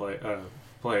other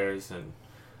players, and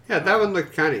Yeah, that one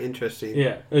looked kind of interesting.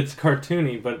 yeah, it's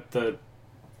cartoony, but the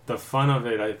fun of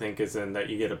it, I think, is in that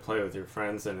you get to play with your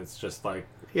friends, and it's just like,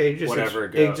 Yeah, you just Whatever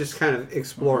you're goes. just kind of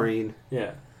exploring.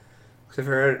 yeah. Except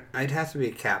for I'd have to be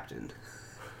a captain.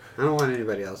 I don't want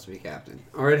anybody else to be captain,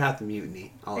 or I'd have to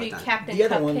mutiny all Are the you time. Captain The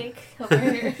other one- Cupcake over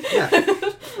here?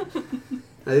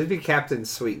 Yeah. It'd be Captain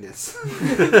Sweetness.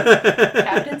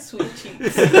 Captain Sweet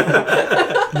Cheeks.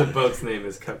 The boat's name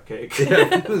is Cupcake.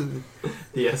 Yeah.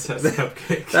 The SS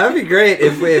Cupcake. That would be great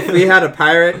if we had a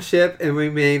pirate ship and we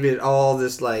made it all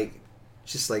this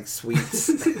just like sweets.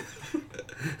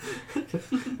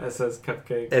 SS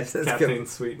Cupcake. SS Captain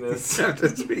Sweetness.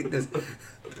 Captain Sweetness.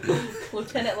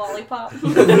 Lieutenant Lollipop.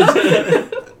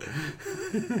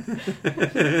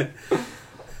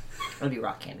 That'd be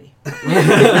rock candy.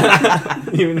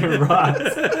 Even in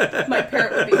rocks. My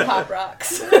parrot would be Pop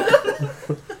Rocks.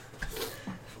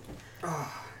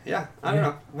 Yeah, I don't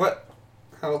know what.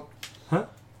 How? Huh?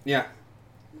 Yeah.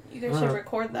 You guys should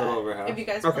record that little over half. if you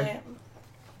guys Okay. play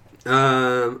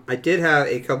it. I did have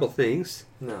a couple things.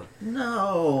 No.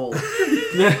 No.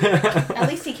 At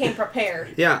least he came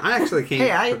prepared. Yeah, I actually came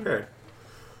Hey, I- prepared.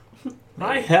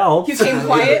 I helped. You came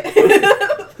quiet.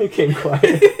 I came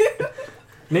quiet.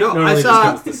 Nate No, normally I just saw-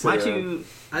 comes to sit Why around. you?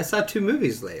 I saw 2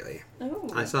 movies lately. Ooh.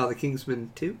 I saw The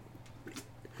Kingsman 2,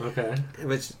 Okay.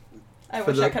 which, I for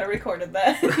wish the- I could have recorded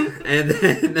that. and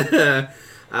then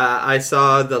I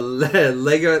saw the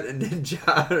Lego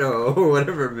Ninjago or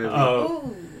whatever movie. Oh.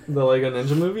 Ooh. The Lego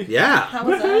Ninja movie? Yeah. How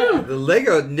was that? The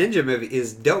Lego Ninja movie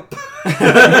is dope.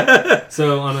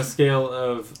 So on a scale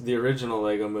of the original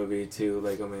Lego movie to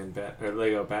Lego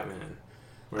Batman,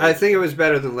 I think it was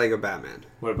better than Lego Batman.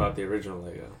 what about the original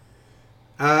Lego?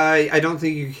 I don't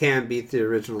think you can beat the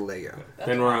original Lego. That's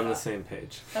Then what we're I on the thought. same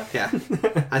page. Okay. Yeah.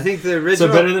 I think the So original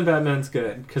better than Batman's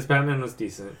good, because Batman was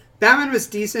decent. Batman was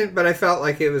decent, but I felt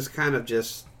like it was kind of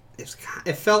just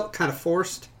it felt kind of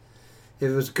forced. It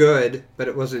was good, but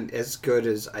it wasn't as good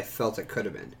as I felt it could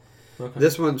have been. Okay.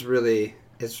 This one's really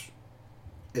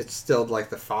it's still like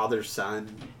the father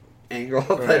son angle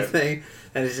type Right. thing,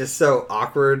 and it's just so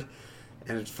awkward,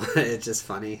 and it's fun. It's just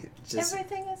funny. It's just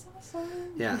Everything is awesome.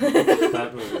 Yeah.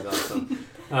 That movie's awesome.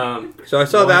 So I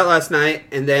saw What- that last night,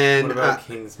 and then What about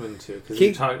Kingsman 2? Because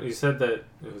King- you said that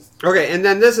it was... okay, and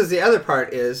then this is the other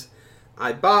part is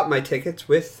I bought my tickets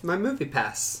with my movie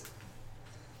pass,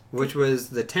 which was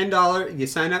the $10. You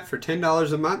sign up for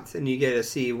 $10 a month, and you get to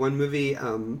see one movie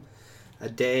a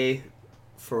day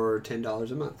for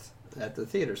 $10 a month at the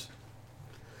theaters.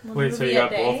 One Wait, so movie you a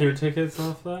got day? both your tickets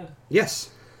off that?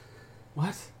 Yes.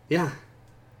 What? Yeah.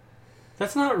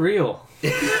 That's not real.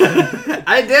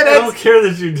 I did I don't it. care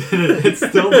that you did it. It's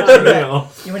still not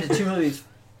real. You went to 2 movies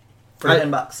for I-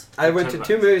 $10. I went to $10.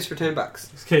 2 movies for $10.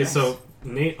 Okay, Nice. so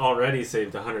Nate already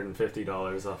saved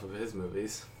 $150 off of his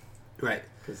movies. Right.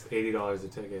 Because $80 a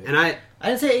ticket. And I I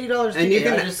didn't say $80 And you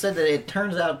ticket. can- I just said that it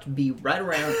turns out to be right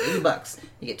around $80.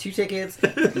 You get 2 tickets.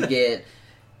 You get.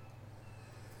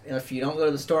 If you don't go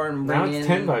to the store and bring now in it's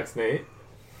 $10, Nate.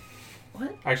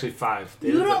 What? Actually, 5. You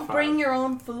David's at don't 5. bring your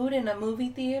own food in a movie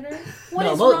theater? What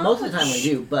No, is wrong most of with the time we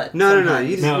you? do, but no.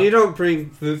 sometimes- No. You don't bring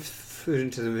food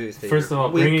into the movie theater. First of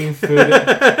all, Weak.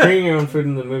 bringing your own food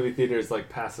in the movie theater is like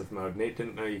passive mode. Nate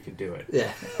didn't know you could do it.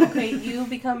 Yeah. Okay, you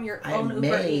become your I own Uber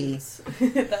may- Eats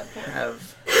at that point.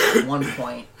 have at one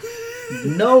point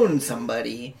known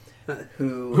somebody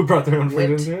Who who brought their own food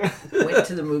went, into it? went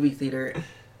to the movie theater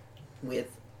with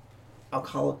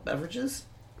alcoholic beverages.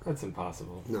 That's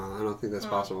impossible. No, I don't think that's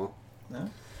possible. No?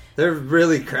 They're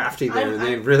really crafty there, and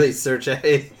they really search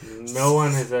ahead. No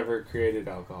one has ever created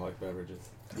alcoholic beverages.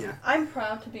 Yeah. I'm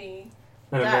proud to be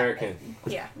An that- American.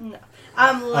 Yeah, no.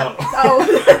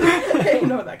 Oh. Okay,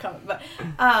 ignore that comment. But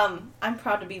I'm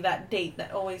proud to be that date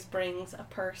that always brings a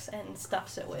purse and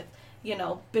stuffs it with,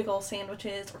 big old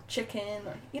sandwiches or chicken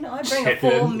or, I bring a full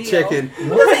Chicken. meal. Chicken.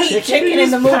 Who doesn't eat chicken in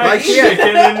the movie? Like she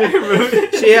Chicken has, in your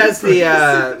movie. she has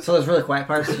the So those really quiet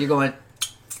parts, you're going,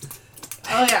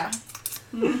 Oh, yeah.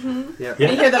 Mm-hmm. yeah. Yeah.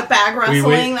 You hear the bag We wait-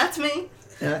 rustling? That's me.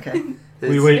 yeah, okay.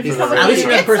 We wait If you for come the At with least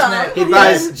me, you're the get person some. that- He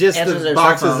buys just Answers the their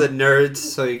boxes cell phone. of nerds,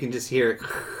 so you can just hear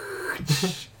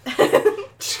it.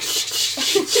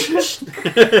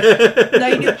 No,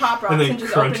 you do pop rocks And and, then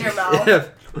just crunch open your it. mouth.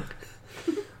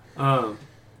 Yeah.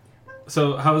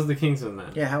 So how was the Kingsman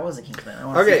then? Yeah, how was it, Kingsman? I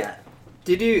want to Okay. see that.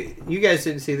 Did you guys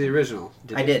didn't see the original?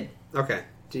 I you? did. Okay.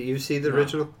 Did you see the No.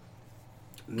 original?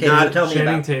 Okay, Not tell me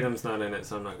Channing about. Tatum's not in it,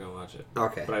 so I'm not gonna watch it.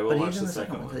 okay. But I will But watch he's in the the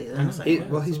second second one. one. He's in I the know. second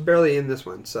Well, he's barely in this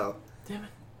one, so. Damn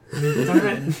it! Darn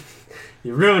it!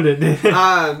 You ruined it. Didn't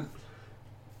you?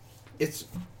 It's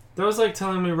That was like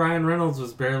telling me Ryan Reynolds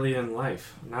was barely in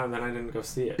Life. Now then I didn't go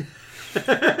see it.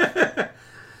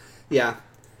 yeah.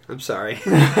 I'm sorry.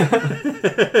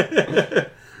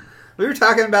 We were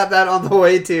talking about that on the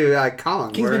way to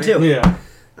Colin. Kingsman weren't we? 2. Yeah.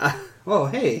 Oh,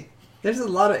 hey. There's a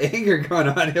lot of anger going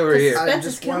on over here. Suspense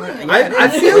is killing me. I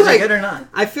feel Was it like- good or not?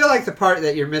 I feel like the part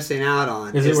that you're missing out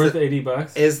on Is it worth the,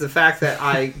 $80? is the fact that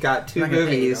I got 2 I'm not gonna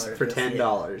pay movies $80 for to see it.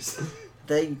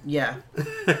 $10. Yeah.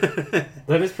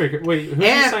 That is pretty good. Wait, who did you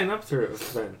And- sign up through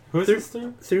then? Who is Through- this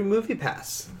through? Through Movie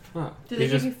Pass. Oh, Do you they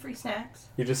give just you free snacks?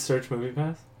 you just search Movie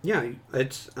Pass? Yeah,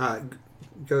 it's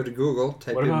go to Google,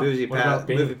 type What in about- Movie what Pass, about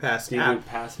Bing? Movie Pass Do you do app.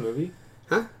 Pass Movie?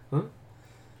 Huh?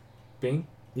 Bing?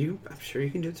 I'm sure you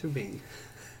can do it through Bing.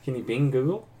 Can you Bing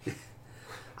Google?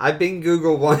 I've been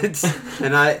Google once,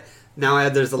 and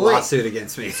there's a Wait. lawsuit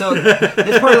against me. So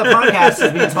this part of the podcast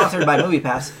is being sponsored by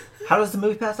MoviePass. How does the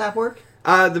MoviePass app work?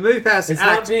 The Movie Pass It's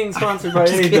app, not being sponsored by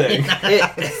Just anything.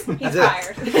 kidding. He's the-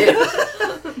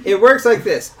 fired. it works like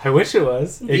this. I wish it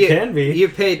was. It You- can be. You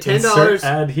pay Insert $10.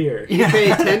 ad here. You pay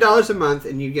 $10 a month,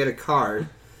 and you get a card.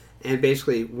 And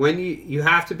basically, when you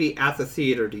have to be at the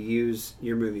theater to use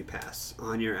your Movie Pass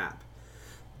on your app.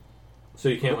 So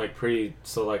you can't like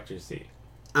pre-select your seat.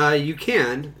 You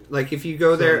can, like, if you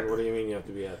go there. What do you mean you have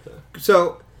to be at the?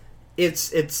 So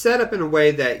it's set up in a way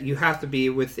that you have to be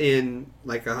within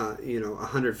like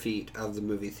 100 feet of the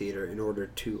movie theater in order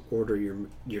to order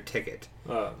your ticket.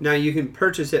 Now you can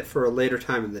purchase it for a later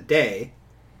time in the day,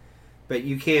 but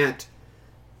you can't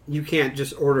you can't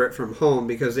just order it from home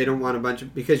because they don't want a bunch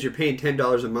of, because you're paying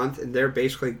 $10 a month and they're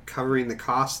basically covering the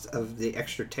cost of the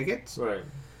extra tickets. Right.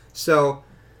 So,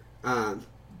 I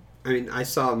mean, I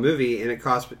saw a movie and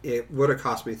it would have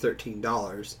cost me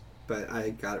 $13, but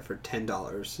I got it for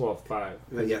 $10. Well, 5.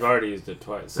 Because Yeah. you've already used it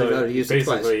twice. I've So already used it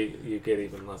twice. basically, you get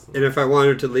even less than And if I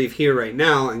wanted to leave here right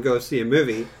now and go see a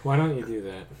movie, Why don't you do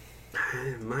that?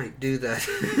 I might do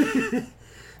that.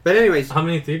 But anyways, How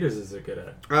many theaters is it good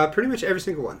at? pretty much every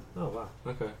single one. Oh, wow.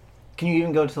 Okay. Can you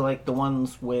even go to like the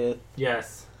ones with?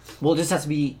 Yes. Well, it just has to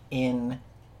be in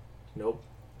Nope.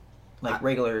 like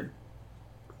regular.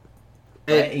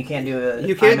 Eh, Right? You can't do a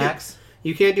you can't do- IMAX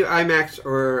You can't do IMAX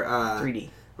or 3D,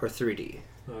 or 3D.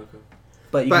 Oh, okay.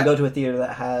 but you But- can go to a theater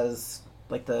that has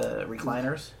like the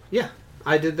recliners.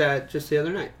 I did that just the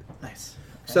other night. Nice.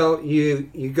 So you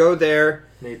go there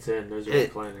Nate's in. There's your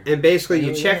recliner. and basically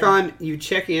you Oh, you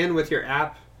check in with your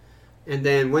app, and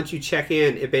then once you check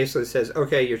in, it basically says,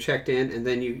 okay, you're checked in, and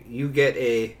then you get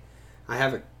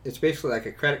it's basically like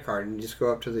a credit card, and you just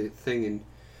go up to the thing and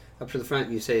up to the front,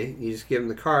 and you just give them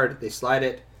the card, they slide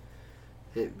it,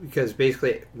 because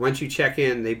basically once you check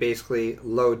in, they basically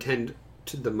load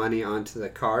the money onto the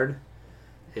card,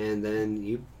 and then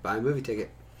you buy a movie ticket.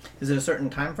 Is it a certain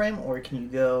time frame, or can you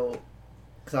go?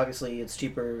 Because obviously it's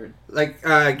cheaper Like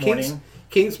morning.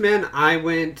 Kingsman, I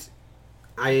went.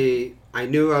 I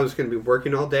knew I was going to be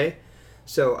working all day,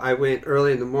 so I went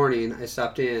early in the morning. I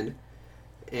stopped in,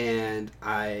 and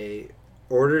I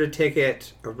ordered a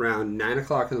ticket around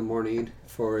 9:00 in the morning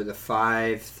for the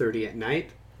 5:30 at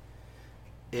night.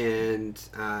 And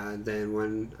then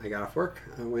when I got off work,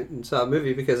 I went and saw a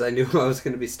movie because I knew I was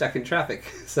going to be stuck in traffic.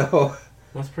 So,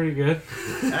 That's pretty good.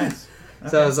 Nice.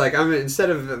 so I was like, instead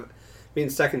of being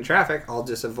stuck in traffic, I'll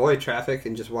just avoid traffic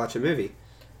and just watch a movie.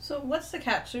 So what's the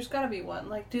catch? There's got to be one.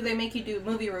 Like, do they make you do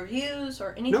movie reviews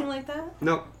or anything Nope. like that?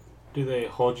 Nope. Do they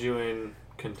hold you in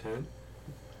contempt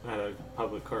at a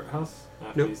public courthouse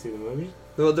after Nope. you see the movie?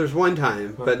 Well, there's one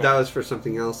time, but Okay. that was for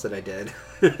something else that I did.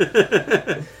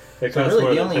 It So costs really, more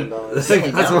the than only, $10. the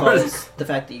only That's downfall more- is the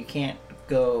fact that you can't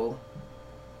go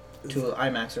to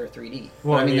an IMAX or a 3D.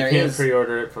 Well, I mean, you there can't is.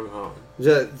 pre-order it from home.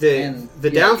 The And,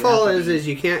 the yeah, downfall you have to is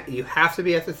be- you have to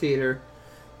be at the theater,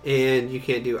 and you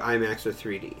can't do IMAX or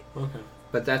 3D. Okay.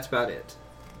 But that's about it.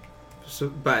 So,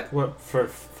 but What, for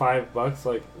 $5?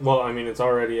 Like, well, I mean, it's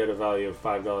already at a value of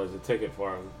 $5 a ticket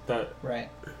for them. That Right.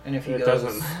 And if you it go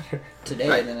doesn't matter. today,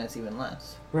 Right. then it's even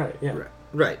less. Right. Yeah.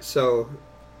 right. So,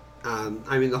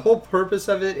 I mean, the whole purpose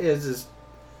of it is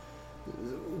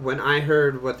when I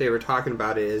heard what they were talking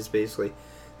about it is basically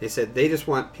they said they just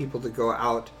want people to go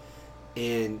out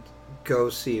and go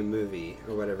see a movie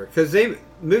or whatever, because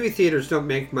movie theaters don't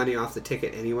make money off the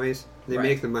ticket anyways. They Right.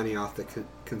 make the money off the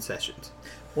concessions.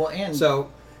 Well, and So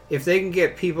if they can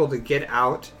get people to get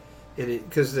out, and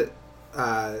because the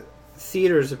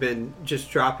theaters have been just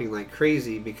dropping like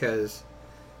crazy because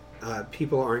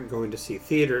people aren't going to see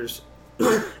theaters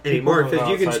anymore, People because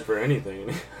go you can outside for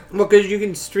anything. because you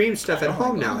can stream stuff I at don't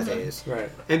home like going nowadays, Right.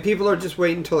 and people are just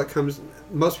waiting until it comes.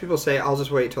 Most people say, "I'll just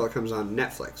wait till it comes on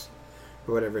Netflix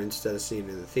or whatever," instead of seeing it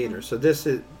in the theater. So this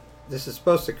is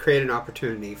supposed to create an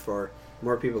opportunity for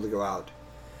more people to go out,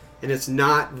 and it's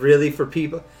not really for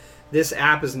people. This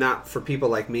app is not for people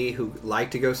like me who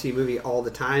like to go see a movie all the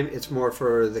time. It's more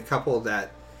for the couple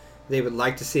that they would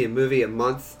like to see a movie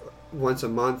once a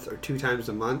month or 2 times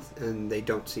a month, and they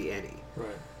don't see any. Right.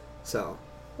 So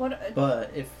What?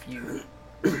 but if you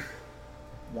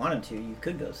wanted to, you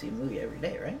could go see a movie every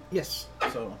day, right? yes,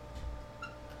 So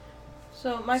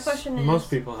So my question is. Most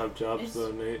people have jobs is-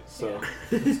 though, Nate. So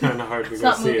yeah. it's kind of hard to It's go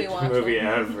not see movie a watching. movie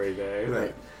every day. but-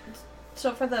 right,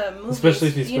 So for the movies, Especially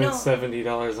if you spend know,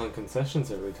 $70 on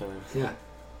concessions every time. yeah.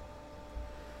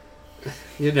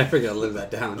 You're never gonna live that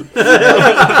down.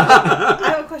 I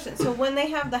have a question. So when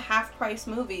they have the half price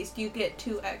movies, do you get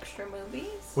 2 extra movies?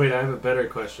 Wait, I have a better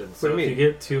question. So do you if mean?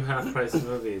 you get 2 half-price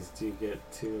movies, do you get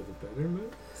 2 of the better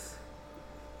movies?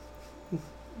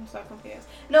 I'm so confused.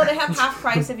 No, they have half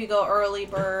price if you go early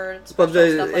bird, But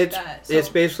special stuff like that. So, it's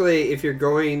basically if you're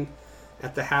going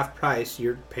at the half price,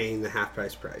 you're paying the half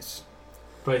price. But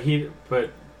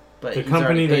but the he's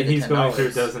company already that paid the he's going through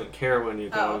 $10. doesn't care when you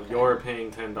go. Oh, okay. You're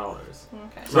paying $10.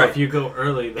 okay. So Right. if you go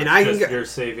early, that's And I can just go- you're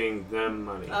saving them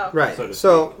money. Oh, okay. Right. So to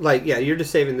So, like, yeah, you're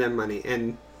just saving them money,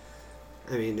 and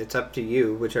I mean, it's up to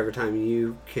you whichever time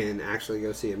you can actually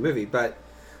go see a movie. But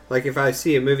like, if I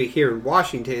see a movie here in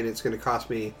Washington, it's going to cost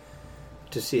me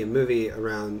to see a movie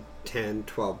around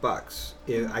 $10-12.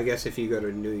 I guess if you go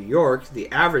to New York, the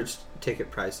average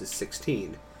ticket price is $16.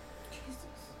 Jesus.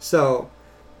 So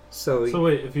So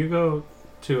wait, if you go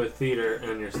to a theater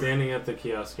and you're standing at the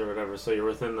kiosk or whatever, so you're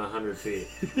within the 100 feet,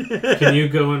 can you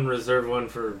go and reserve one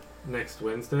for next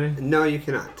Wednesday? No, you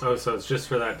cannot. Oh, so it's just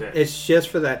for that day. It's just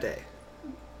for that day.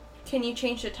 Can you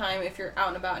change the time if you're out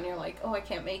and about and you're like, oh, I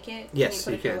can't make it? Yes,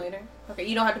 can you you put it can. for later? Okay,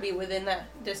 you don't have to be within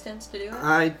that distance to do it?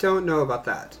 I don't know about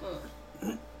that.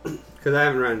 Mm. Because I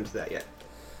haven't run into that yet.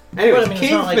 But, Anyways, I mean,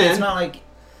 it's not like Kingsman. it's not like.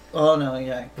 Oh no,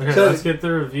 yeah. Okay, So- let's get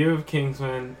the review of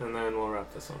Kingsman, and then we'll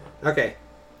wrap this one up. Okay.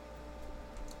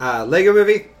 Lego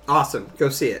movie, awesome. Go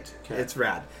see it. Okay. It's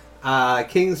rad.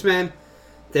 Kingsman,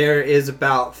 there is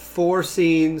about 4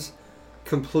 scenes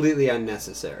completely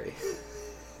unnecessary.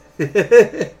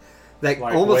 like Like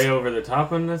almost way over the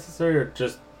top unnecessary, or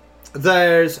just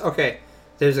there's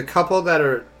a couple that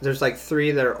are there's like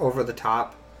 3 that are over the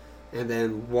top, and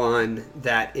then 1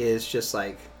 that is just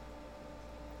like,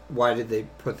 why did they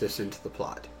put this into the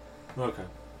plot? okay.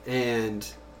 And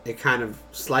it kind of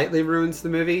slightly ruins the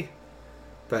movie,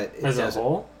 but it As a doesn't.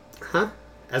 whole? Huh?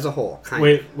 As a whole, kind of.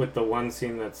 Wait, with the one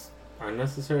scene that's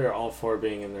unnecessary, or all 4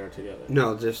 being in there together?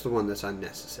 No, just the one that's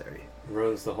unnecessary.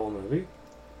 Ruins the whole movie?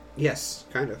 Yes,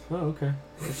 kind of. Oh, okay.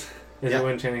 Is Yeah. it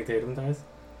when Channing Tatum dies?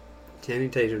 Channing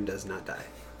Tatum does not die.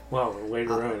 Wow, way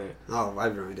to ruin it. Oh, I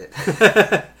ruined it.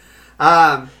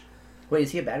 Wait,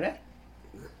 is he a bad guy?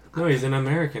 No, he's an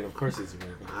American. Of course he's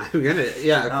American. I'm gonna.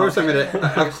 Yeah, of course Oh, I'm gonna.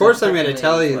 okay. Of course I'm gonna Definitely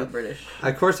tell is you. what British.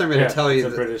 Of course I'm gonna tell you. It's a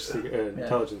that- British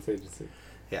intelligence agency.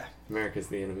 Yeah. America's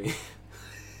the enemy.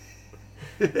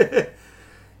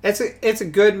 It's a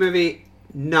good movie.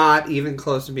 Not even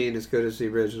close to being as good as the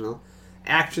original.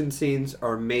 Action scenes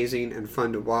are amazing and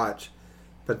fun to watch,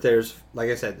 but there's, like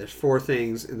I said, there's 4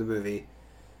 things in the movie,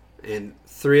 and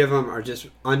 3 of them are just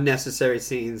unnecessary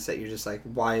scenes that you're just like,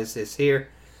 why is this here?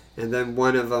 And then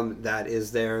 1 of them that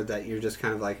is there that you're just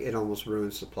kind of like, it almost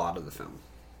ruins the plot of the film.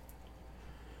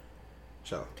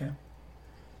 So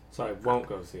So I won't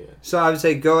go see it. I would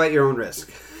say go at your own risk.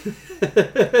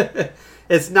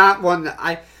 It's not one that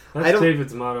I That's don't-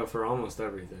 David's motto for almost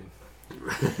everything.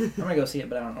 I'm gonna go see it,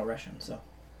 but I don't know Russian, so.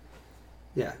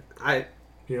 yeah,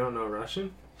 You don't know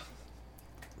Russian?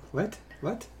 what?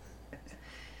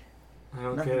 I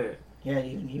don't Nothing. get it. Yeah,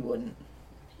 you wouldn't.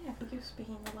 Yeah, but you're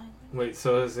speaking the language. Wait,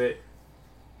 so is it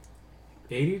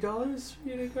 $80 for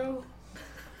you to go?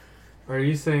 Or are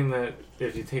you saying that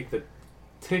if you take the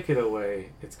ticket away,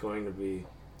 it's going to be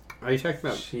Are you talking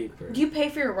about? cheaper? Do you pay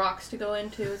for your rocks to go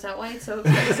into? Is that why it's so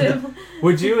expensive?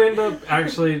 Would you end up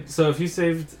actually? So if you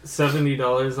saved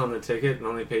 $70 on the ticket and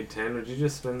only paid $10, would you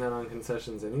just spend that on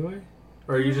concessions anyway?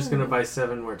 Or are you just gonna buy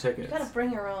 7 more You tickets? gotta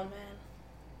bring your own,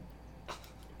 man.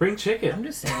 Bring I'm chicken.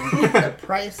 just saying, the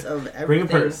price of everything.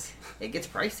 Bring a purse. It gets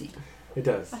pricey. It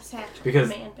does. A satchel. Because-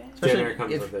 Man bag. Especially Dinner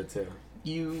comes if- with it too.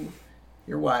 You,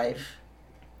 your wife.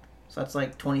 So that's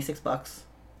like $26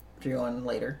 if you're going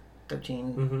later.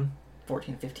 $13, Mm-hmm.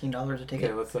 $14, $15 a ticket.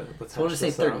 Okay, let's So we'll hash just say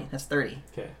this 30. out. That's 30.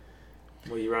 Okay.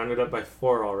 Well, you rounded up by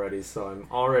 4 already, so I'm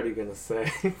already gonna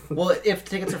say. Well, if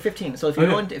tickets are 15, so if you're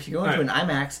Okay. going to an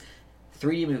IMAX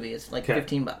 3D movie, it's like Okay.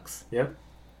 $15 Yep.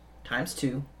 times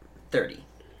 2, 30.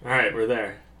 All right, we're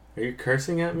there. Are you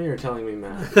cursing at me or telling me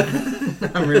math?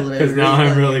 I'm really Because now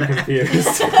I'm really confused.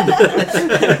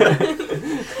 confused.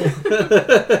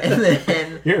 And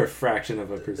then You're a fraction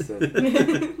of a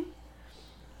percent.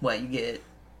 what you get?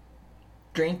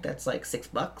 Drink that's like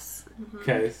 $6.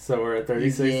 Okay, so we're at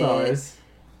 $36.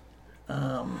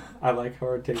 I like how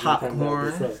we're taking time to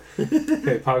Popcorn. add this up.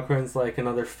 Okay, popcorn's like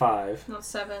another 5. No,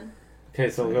 7. Okay,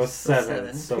 so we'll go So 7.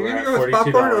 seven. So You're we're gonna at go with $42.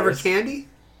 popcorn over candy?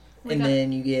 We And got-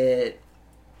 then you get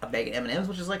a bag of M&Ms,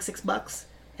 which is like $6,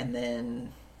 and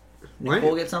then Why?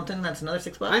 Nicole gets something that's another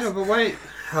 $6. I know, but why?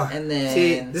 And then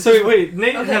See, this So is wait,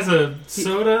 Nate Okay. has a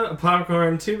soda, a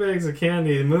popcorn, 2 bags of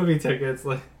candy, movie tickets.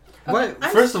 Like, what?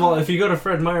 I'm first of all, if you go to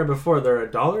Fred Meyer before, they're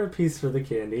 $1 a piece for the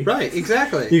candy. Right,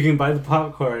 exactly. You can buy the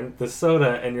popcorn, the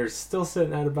soda, and you're still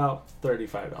sitting at about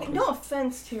 $35. No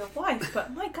offense to your wife,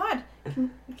 but my God,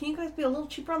 can you guys be a little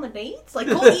cheaper on the dates? Like,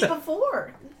 go eat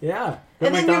before. Yeah.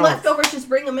 And then your McDonald's. leftovers, just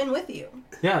bring them in with you.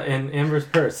 Yeah, and Amber's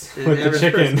purse And with Amber's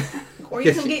the chicken. Or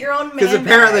you can get your own man Because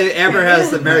apparently bag. Amber has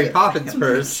the Mary Poppins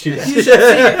purse. She does. she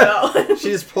There you go.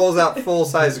 just pulls out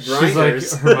full-size She's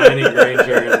grinders. like Hermione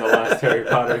Granger in the last Harry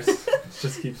Potter.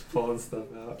 Just keeps pulling stuff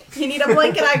out. You need a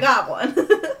blanket? I got one.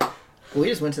 we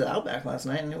just went to the Outback last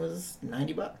night, and it was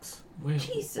 $90. Wait,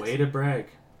 Jesus. way to brag.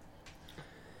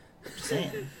 Just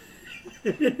saying.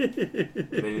 And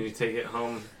then you take it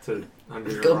home to under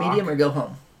your Go rock. medium or go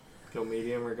home. Go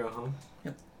medium or go home.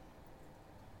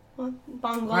 Well,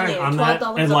 Mongolian, All right, on that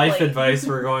 $12 and a life plate. advice,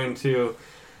 we're going to,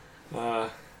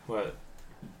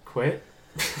 quit?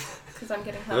 because I'm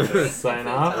getting hungry. Sign Food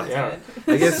off? sounds Yeah.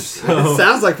 good. I guess So- it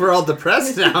sounds like we're all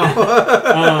depressed now.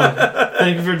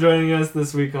 Thank you for joining us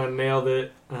this week on Nailed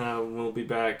It. We'll be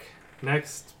back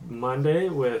next Monday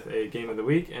with a game of the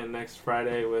week, and next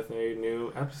Friday with a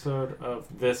new episode of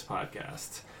this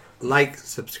podcast. Like,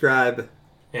 subscribe,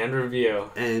 And review.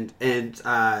 and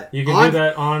You can do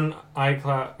that on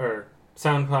iCloud or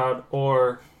SoundCloud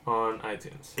or on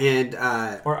iTunes And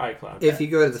or iCloud. if you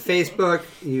go to the Facebook,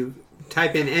 you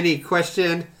type in any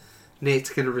question. Nate's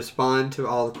gonna respond to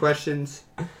all the questions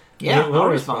Yeah, We'll I'll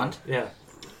respond. Yeah,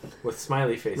 with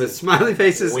smiley faces. with smiley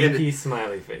faces. winky And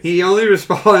smiley faces. he only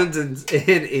responds in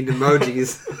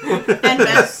emojis. And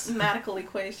mathematical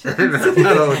equations.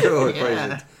 Mathematical Yeah.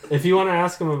 equations. If you want to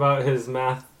ask him about his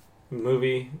math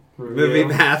movie review, Movie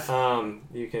math.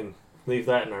 you can leave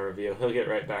that in our review. He'll get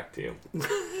right back to you.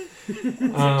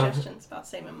 Suggestions about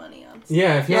saving money on stuff.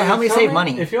 Yeah, if you Yeah, wanna help me tell save Nate-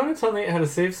 money. If you want to tell Nate how to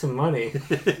save some money,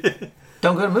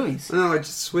 Don't go to movies. No, I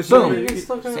just switch. Boom. you can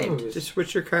still go to Saved. movies. Just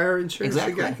switch your car insurance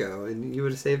Exactly. to Geico, and you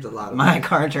would have saved a lot of My money.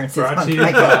 car insurance is Brought on to you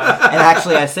Geico. by- And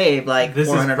actually, I saved like This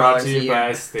is $400 brought a to you year.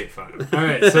 by State Farm. All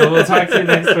right, so we'll talk to you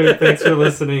next week. Thanks for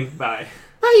listening. Bye.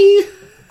 Bye.